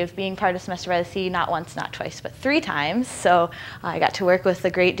opportunity of being part of Semester by the Sea not once, not twice, but 3 times. So I got to work with a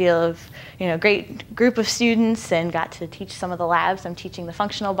great deal of, great group of students and got to teach some of the labs. I'm teaching the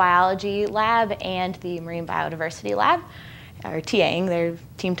functional biology lab and the marine biodiversity lab, or TAing. They're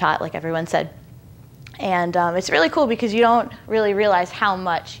team taught, like everyone said. And it's really cool because you don't really realize how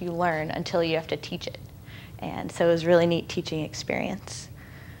much you learn until you have to teach it. And so it was a really neat teaching experience.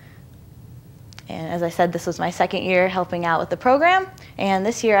 And as I said, this was my 2nd year helping out with the program. And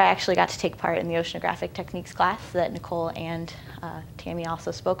this year I actually got to take part in the oceanographic techniques class that Nicole and Tammy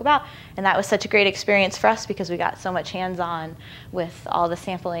also spoke about. And that was such a great experience for us because we got so much hands-on with all the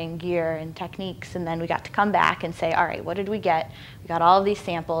sampling gear and techniques. And then we got to come back and say, all right, what did we get? We got all of these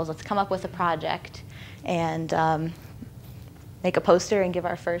samples. Let's come up with a project and make a poster and give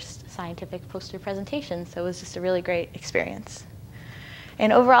our first scientific poster presentation. So it was just a really great experience.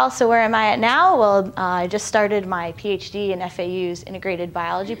 And overall, so where am I at now? Well, I just started my PhD in FAU's integrated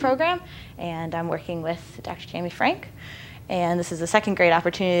biology program, and I'm working with Dr. Tammy Frank. And this is the 2nd great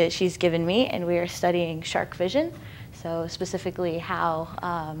opportunity that she's given me, and we are studying shark vision. So specifically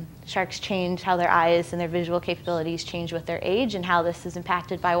how sharks change, how their eyes and their visual capabilities change with their age, and how this is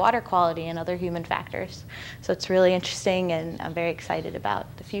impacted by water quality and other human factors. So it's really interesting, and I'm very excited about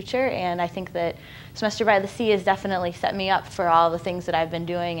the future. And I think that Semester by the Sea has definitely set me up for all the things that I've been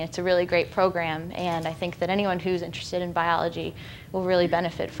doing. It's a really great program, and I think that anyone who's interested in biology will really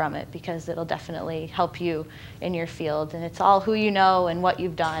benefit from it because it'll definitely help you in your field. And it's all who you know and what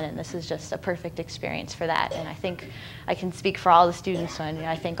you've done, and this is just a perfect experience for that. And I think I can speak for all the students, and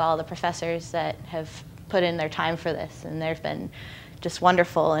I thank all the professors that have put in their time for this. And there have been just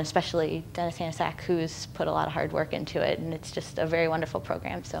wonderful, and especially Dennis Hanasak, who's put a lot of hard work into it, and it's just a very wonderful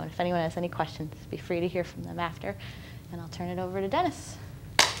program. So if anyone has any questions, be free to hear from them after, and I'll turn it over to Dennis.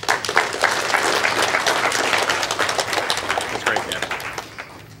 That's great, Dan.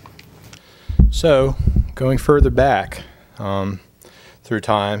 So, going further back through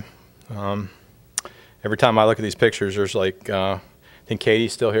time, every time I look at these pictures, there's like, I think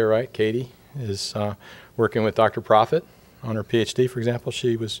Katie's still here, right? Katie is working with Dr. Profit on her PhD, for example.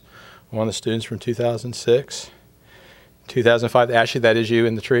 She was one of the students from 2006. 2005, Ashley, that is you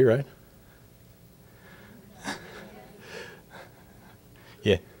in the tree, right?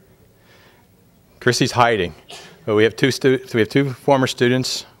 Yeah. Chrissy's hiding. But we have two former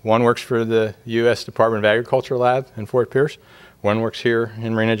students. One works for the U.S. Department of Agriculture lab in Fort Pierce. One works here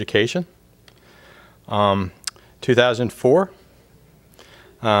in marine education. 2004.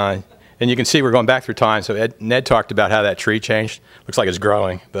 And you can see we're going back through time. So Ned talked about how that tree changed. Looks like it's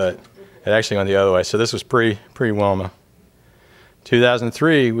growing, but it actually went the other way. So this was pre-Wilma.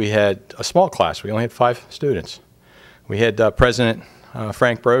 2003, we had a small class. We only had 5 students. We had President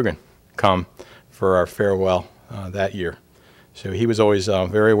Frank Brogan come for our farewell that year. So he was always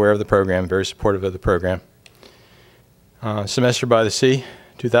very aware of the program, very supportive of the program. Semester by the Sea,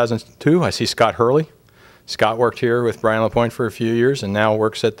 2002, I see Scott Hurley. Scott worked here with Brian LaPointe for a few years and now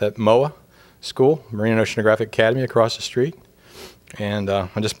works at the MOA school, Marine and Oceanographic Academy, across the street. And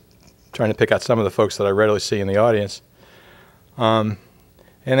I'm just trying to pick out some of the folks that I readily see in the audience. And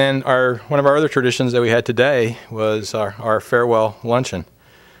then one of our other traditions that we had today was our farewell luncheon.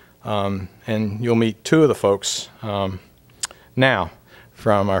 And you'll meet 2 of the folks now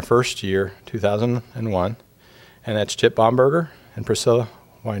from our first year, 2001, and that's Chip Bomberger and Priscilla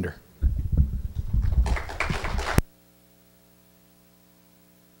Winder.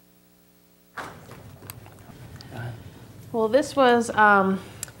 Well, this was,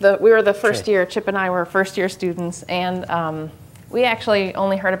 we were the first year, Chip and I were first year students, and we actually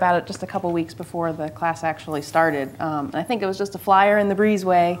only heard about it just a couple weeks before the class actually started. I think it was just a flyer in the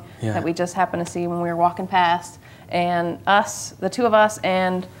breezeway that we just happened to see when we were walking past. And us, the 2 of us,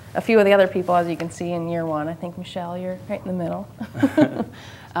 and a few of the other people, as you can see in year 1, I think, Michelle, you're right in the middle,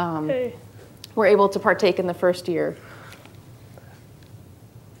 were able to partake in the first year.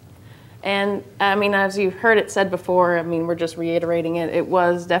 And I mean, as you heard it said before, I mean, we're just reiterating it. It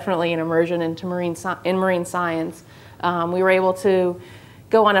was definitely an immersion into marine science. We were able to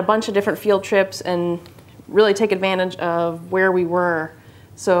go on a bunch of different field trips and really take advantage of where we were.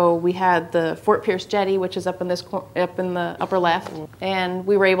 So we had the Fort Pierce Jetty, which is up in the upper left, and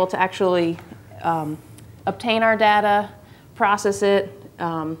we were able to actually obtain our data, process it,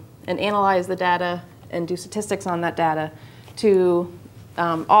 and analyze the data, and do statistics on that data to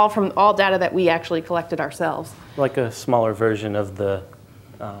all data that we actually collected ourselves. Like a smaller version of the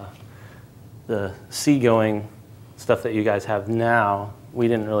seagoing stuff that you guys have now. We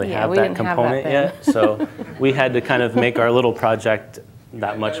didn't really have that component yet, so we had to kind of make our little project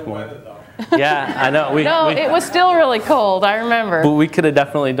that much more. Yeah, I know. It was still really cold, I remember. But we could have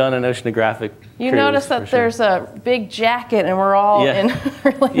definitely done an oceanographic You notice that there's a big jacket and we're all in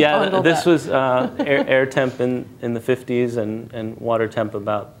really bundled this up. was air temp in the 50s and water temp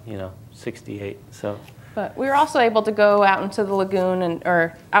about 68. So. But we were also able to go out into the lagoon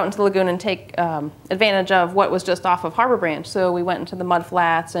and take advantage of what was just off of Harbor Branch. So we went into the mud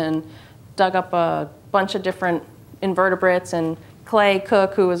flats and dug up a bunch of different invertebrates, and Clay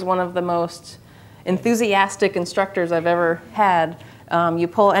Cook, who is one of the most enthusiastic instructors I've ever had, you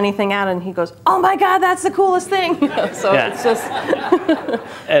pull anything out and he goes, "Oh my God, that's the coolest thing!" So it's just.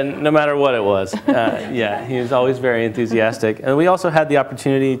 And no matter what it was, he was always very enthusiastic. And we also had the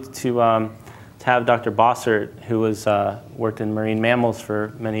opportunity to have Dr. Bossert, who was worked in marine mammals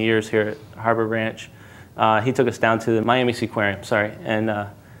for many years here at Harbor Branch. He took us down to the Miami Seaquarium, and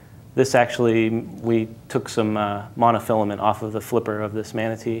this actually, we took some monofilament off of the flipper of this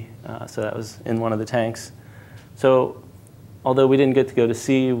manatee, so that was in one of the tanks. So although we didn't get to go to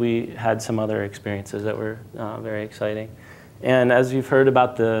sea, we had some other experiences that were very exciting. And as you've heard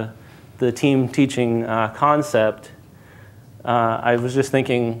about the team teaching concept, I was just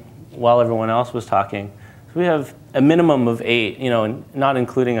thinking while everyone else was talking, we have a minimum of 8, not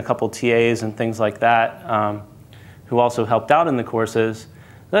including a couple TAs and things like that, who also helped out in the courses.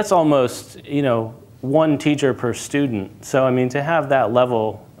 That's almost, 1 teacher per student. So, I mean, to have that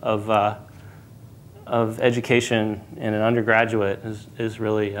level of education in an undergraduate is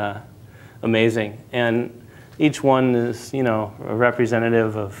really amazing. And each one is, a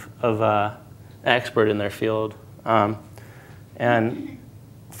representative of an expert in their field. And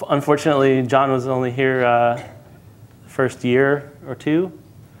unfortunately, John was only here a first year or two.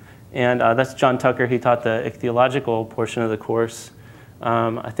 And that's John Tucker. He taught the ichthyological portion of the course.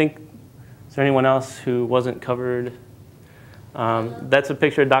 I think, is there anyone else who wasn't covered? That's a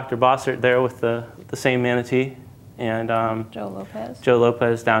picture of Dr. Bossert there with the same manatee. And Joe Lopez. Joe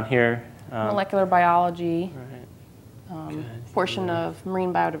Lopez down here. Molecular biology Right. portion of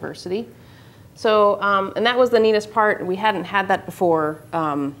marine biodiversity. So, and that was the neatest part. We hadn't had that before.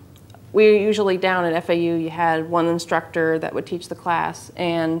 We usually down at FAU, you had one instructor that would teach the class,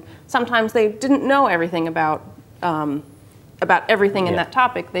 and sometimes they didn't know everything about everything in that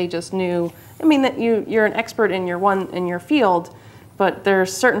topic. They just knew, I mean, that you're an expert in your field, but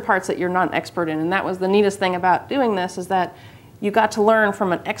there's certain parts that you're not an expert in, and that was the neatest thing about doing this, is that you got to learn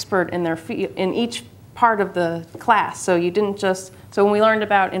from an expert in their in each part of the class. So you didn't just, so when we learned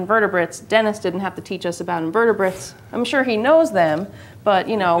about invertebrates, Dennis didn't have to teach us about invertebrates. I'm sure he knows them, but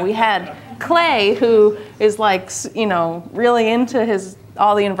you know, we had Clay, who is like, you know, really into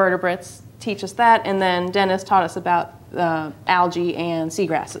all the invertebrates, teach us that, and then Dennis taught us about algae and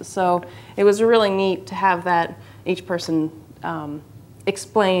seagrasses. So it was really neat to have that, each person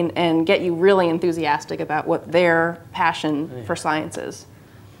explain and get you really enthusiastic about what their passion for science is.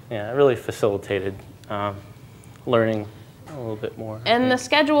 Yeah, it really facilitated learning a little bit more. And the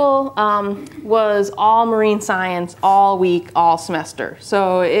schedule was all marine science, all week, all semester.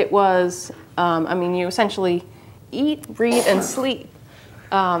 So it was, I mean, you essentially eat, read, and sleep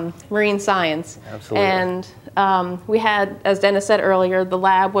marine science. Absolutely. And we had, as Dennis said earlier, the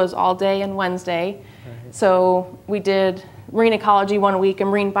lab was all day and Wednesday. Right. So we did marine ecology one week and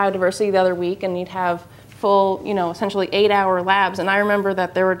marine biodiversity the other week, and you'd have full, you know, essentially 8-hour labs. And I remember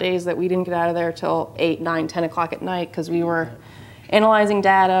that there were days that we didn't get out of there till 8, 9, 10 o'clock at night because we were analyzing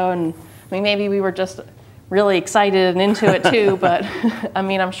data, and I mean, maybe we were just really excited and into it too, but I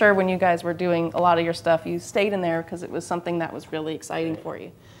mean, I'm sure when you guys were doing a lot of your stuff, you stayed in there because it was something that was really exciting for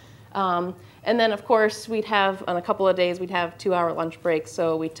you. And then of course, we'd have, on a couple of days, we'd have 2-hour lunch breaks,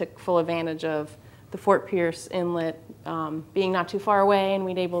 so we took full advantage of the Fort Pierce Inlet being not too far away, and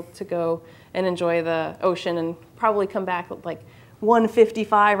we'd able to go and enjoy the ocean and probably come back at like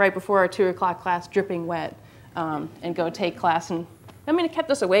 1:55 right before our 2 o'clock class, dripping wet, and go take class. And I mean, it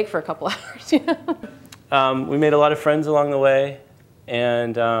kept us awake for a couple hours. You know? We made a lot of friends along the way,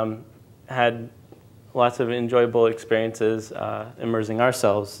 and had lots of enjoyable experiences immersing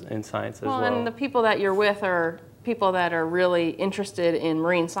ourselves in science as well. And the people that you're with are people that are really interested in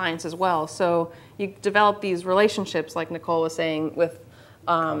marine science as well. So you develop these relationships, like Nicole was saying, with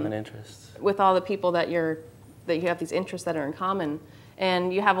common interests. With all the people that you have these interests that are in common,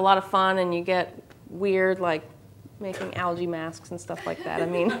 and you have a lot of fun, and you get weird, like making algae masks and stuff like that. I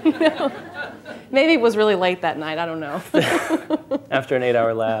mean, you know, maybe it was really late that night. I don't know. After an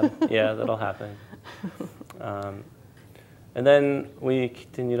 8-hour lab, yeah, that'll happen. And then we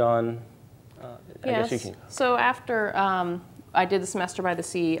continued on. I guess you can. So after I did the semester by the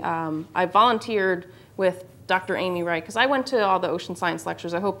sea, I volunteered with Dr. Amy Wright, because I went to all the ocean science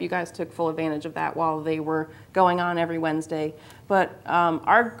lectures. I hope you guys took full advantage of that while they were going on every Wednesday. But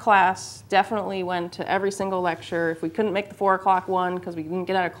our class definitely went to every single lecture. If we couldn't make the 4 o'clock one because we didn't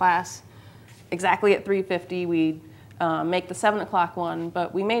get out of class exactly at 3:50, we'd make the 7 o'clock one.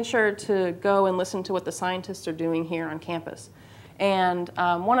 But we made sure to go and listen to what the scientists are doing here on campus. And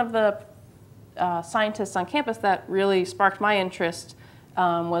one of the scientists on campus that really sparked my interest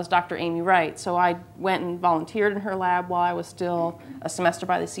was Dr. Amy Wright. So I went and volunteered in her lab while I was still a semester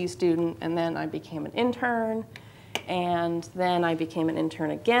by the sea student, and then I became an intern, and then I became an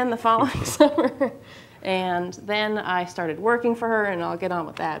intern again the following summer, and then I started working for her, and I'll get on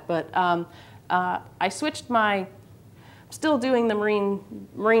with that. But I switched still doing the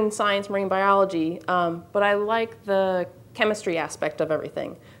marine science, marine biology, but I like the chemistry aspect of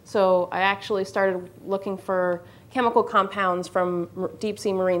everything. So I actually started looking for chemical compounds from deep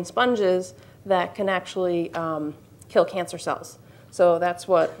sea marine sponges that can actually kill cancer cells. So that's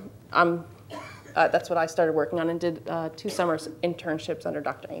what I started working on, and did 2 summer internships under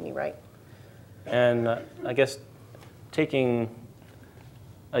Dr. Amy Wright. And I guess taking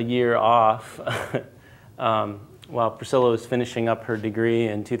a year off, while Priscilla was finishing up her degree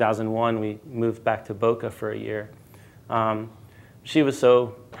in 2001, we moved back to Boca for a year. She was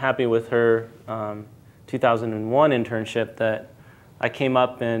so happy with her 2001 internship that I came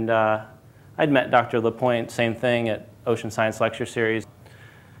up and I'd met Dr. LaPointe, same thing, at Ocean Science Lecture Series.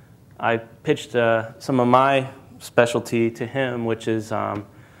 I pitched some of my specialty to him, which is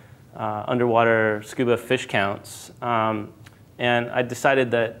underwater scuba fish counts. And I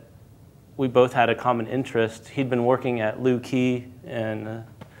decided that we both had a common interest. He'd been working at Lou Key in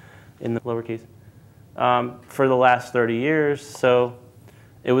the Lower Keys. for the last 30 years, so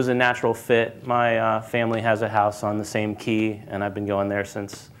it was a natural fit. My family has a house on the same key, and I've been going there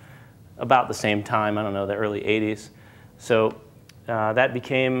since about the same time, I don't know, the early 80s. So that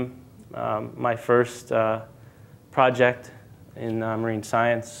became my first project in marine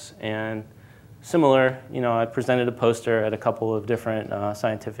science, and similar, you know, I presented a poster at a couple of different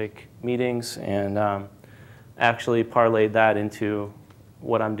scientific meetings, and actually parlayed that into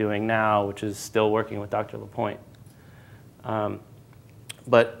what I'm doing now, which is still working with Dr. LaPointe.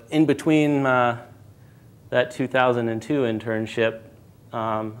 But in between that 2002 internship,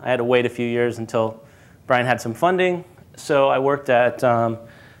 I had to wait a few years until Brian had some funding, so I worked at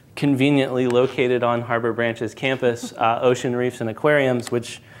conveniently located on Harbor Branch's campus, Ocean Reefs and Aquariums,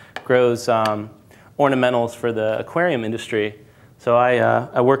 which grows ornamentals for the aquarium industry. So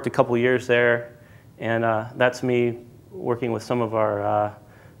I worked a couple years there, and that's me working with some of our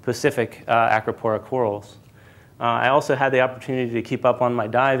Pacific acropora corals. I also had the opportunity to keep up on my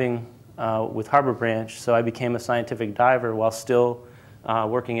diving with Harbor Branch, so I became a scientific diver while still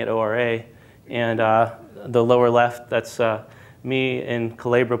working at ORA. And the lower left, that's me in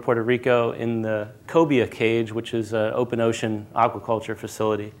Culebra, Puerto Rico, in the cobia cage, which is an open ocean aquaculture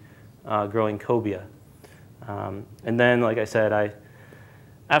facility growing cobia. And then, like I said,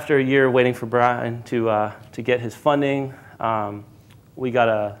 after a year waiting for Brian to get his funding, we got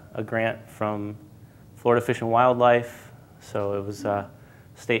a grant from Florida Fish and Wildlife, so it was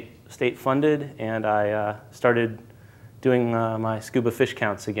state funded, and I started doing my scuba fish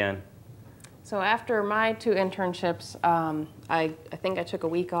counts again. So after my 2 internships, I think I took a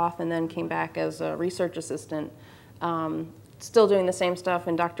week off and then came back as a research assistant, still doing the same stuff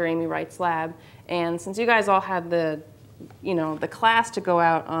in Dr. Amy Wright's lab. And since you guys all had the class to go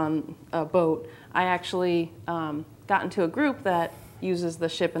out on a boat, I actually got into a group that uses the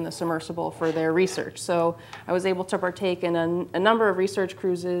ship and the submersible for their research. So I was able to partake in a number of research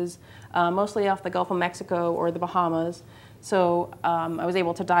cruises, mostly off the Gulf of Mexico or the Bahamas. So I was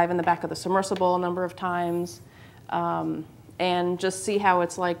able to dive in the back of the submersible a number of times and just see how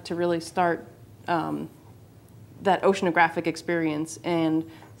it's like to really start that oceanographic experience and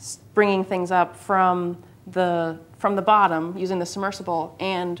bringing things up from the bottom using the submersible.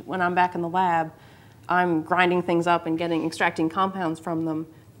 And when I'm back in the lab, I'm grinding things up and extracting compounds from them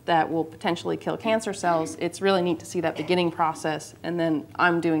that will potentially kill cancer cells. It's really neat to see that beginning process, and then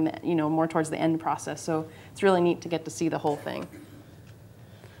I'm doing that, more towards the end process. So it's really neat to get to see the whole thing.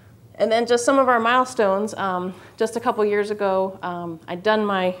 And then just some of our milestones. Just a couple years ago, I'd done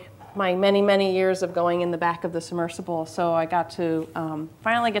my many, many years of going in the back of the submersible, so I got to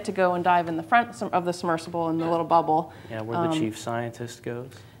finally get to go and dive in the front of the submersible in the little bubble. Yeah, where the chief scientist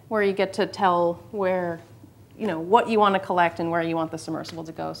goes. Where you get to tell where, what you want to collect and where you want the submersible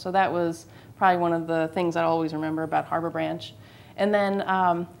to go. So that was probably one of the things I always remember about Harbor Branch. And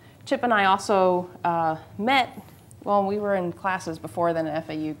then Chip and I also met, well, we were in classes before then at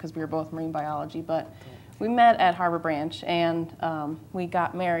FAU because we were both marine biology, but we met at Harbor Branch, and we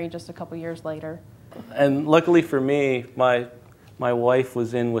got married just a couple years later. And luckily for me, my wife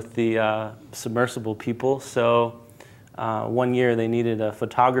was in with the submersible people, so one year they needed a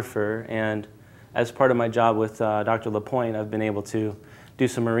photographer, and as part of my job with Dr. LaPointe, I've been able to do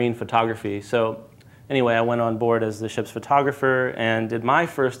some marine photography. So anyway, I went on board as the ship's photographer and did my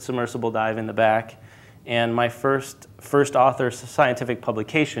first submersible dive in the back, and my first author scientific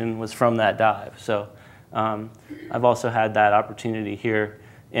publication was from that dive. So I've also had that opportunity here,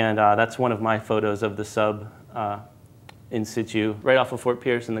 and that's one of my photos of the sub in situ, right off of Fort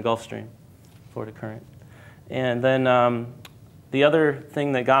Pierce in the Gulf Stream, Florida Current. And then the other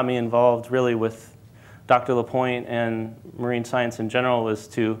thing that got me involved really with Dr. LaPointe and marine science in general was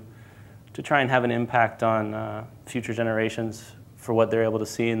to try and have an impact on future generations for what they're able to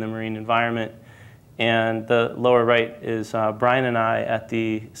see in the marine environment. And the lower right is Brian and I at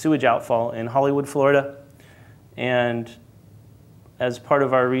the sewage outfall in Hollywood, Florida. And as part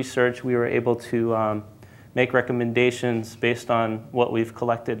of our research, we were able to make recommendations based on what we've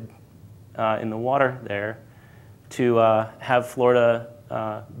collected in the water there to have Florida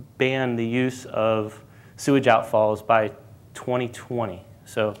ban the use of sewage outfalls by 2020.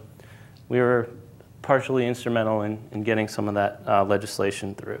 So we were partially instrumental in getting some of that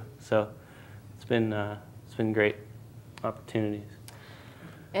legislation through. So it's been great opportunities.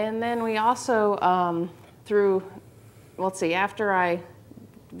 And then we also, after I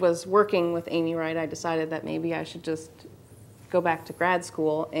was working with Amy Wright, I decided that maybe I should just go back to grad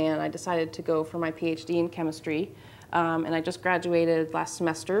school, and I decided to go for my PhD in chemistry. And I just graduated last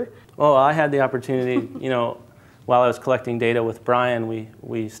semester. Well, I had the opportunity, while I was collecting data with Brian,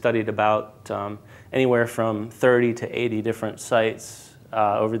 we studied about anywhere from 30 to 80 different sites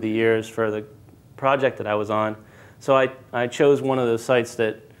over the years for the project that I was on. So I chose one of those sites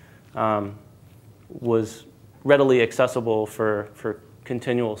that was readily accessible for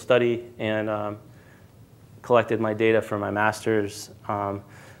continual study, and collected my data for my master's,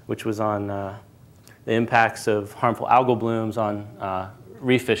 which was on the impacts of harmful algal blooms on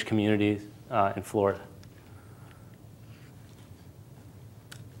reef fish communities in Florida.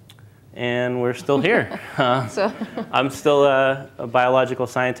 And we're still here. I'm still a biological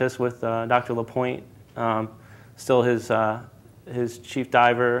scientist with Dr. LaPointe, still his chief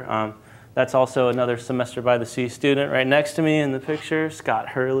diver. That's also another Semester by the Sea student right next to me in the picture, Scott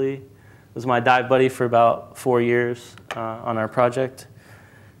Hurley. Was my dive buddy for about 4 years on our project.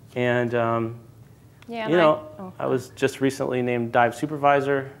 And yeah, you know, I was just recently named dive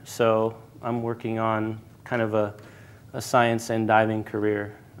supervisor, so I'm working on kind of a science and diving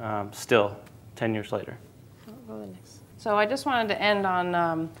career still, 10 years later. So I just wanted to end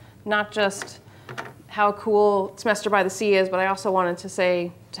on not just how cool Semester by the Sea is, but I also wanted to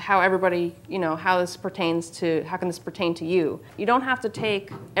say to how everybody, you know, how can this pertain to you? You don't have to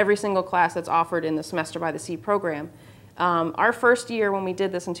take every single class that's offered in the Semester by the Sea program. Our first year when we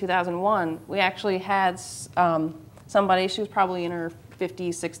did this in 2001, we actually had somebody, she was probably in her 50s,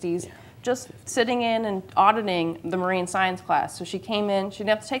 60s, just sitting in and auditing the marine science class. So she came in, she didn't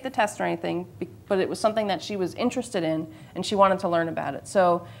have to take the test or anything, but it was something that she was interested in and she wanted to learn about it.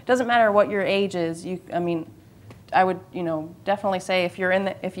 So it doesn't matter what your age is. I mean, I would, you know, definitely say if you're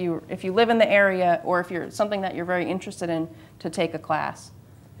if you live in the area, or if you're something that you're very interested in, to take a class.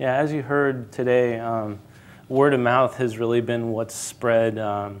 Yeah, as you heard today, word of mouth has really been what's spread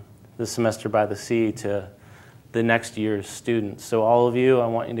the Semester by the Sea to the next year's students. So all of you, I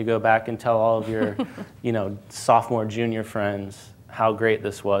want you to go back and tell all of your, you know, sophomore, junior friends how great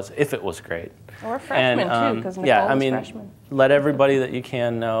this was, if it was great. Or freshmen too, because Nicole yeah, I was mean, freshman. let everybody that you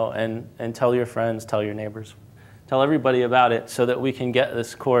can know, and tell your friends, tell your neighbors, tell everybody about it, so that we can get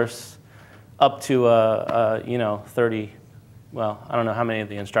this course up to you know, 30. Well, I don't know how many of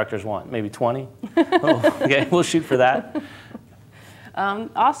the instructors want, maybe 20? Okay, we'll shoot for that.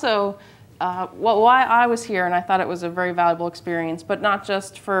 Also, why I was here, and I thought it was a very valuable experience, but not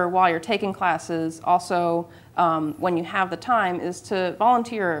just for while you're taking classes, also when you have the time, is to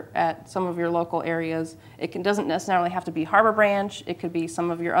volunteer at some of your local areas. It doesn't necessarily have to be Harbor Branch. It could be some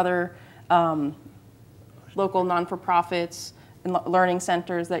of your other local non-for-profits and learning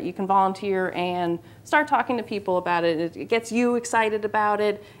centers that you can volunteer and start talking to people about it. It gets you excited about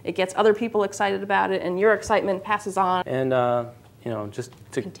it. It gets other people excited about it, and your excitement passes on. And you know, just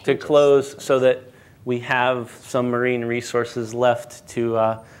to close, so that we have some marine resources left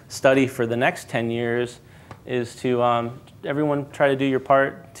to study for the next 10 years, is to everyone try to do your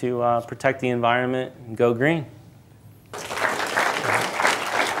part to protect the environment and go green.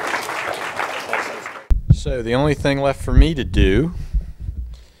 So the only thing left for me to do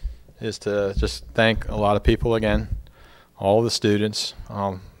is to just thank a lot of people again, all the students,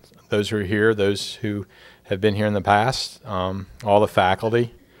 those who are here, those who have been here in the past, all the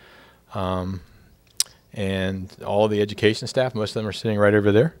faculty, and all of the education staff. Most of them are sitting right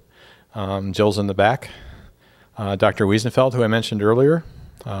over there. Jill's in the back. Dr. Wiesenfeld, who I mentioned earlier,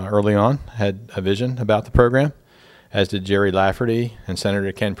 early on, had a vision about the program, as did Jerry Lafferty and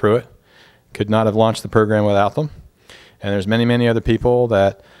Senator Ken Pruitt. Could not have launched the program without them. And there's many, many other people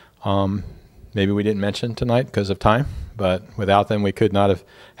that maybe we didn't mention tonight because of time, but without them we could not have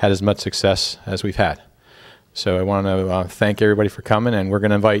had as much success as we've had. So I want to thank everybody for coming, and we're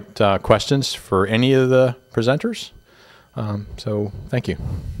going to invite questions for any of the presenters. So thank you.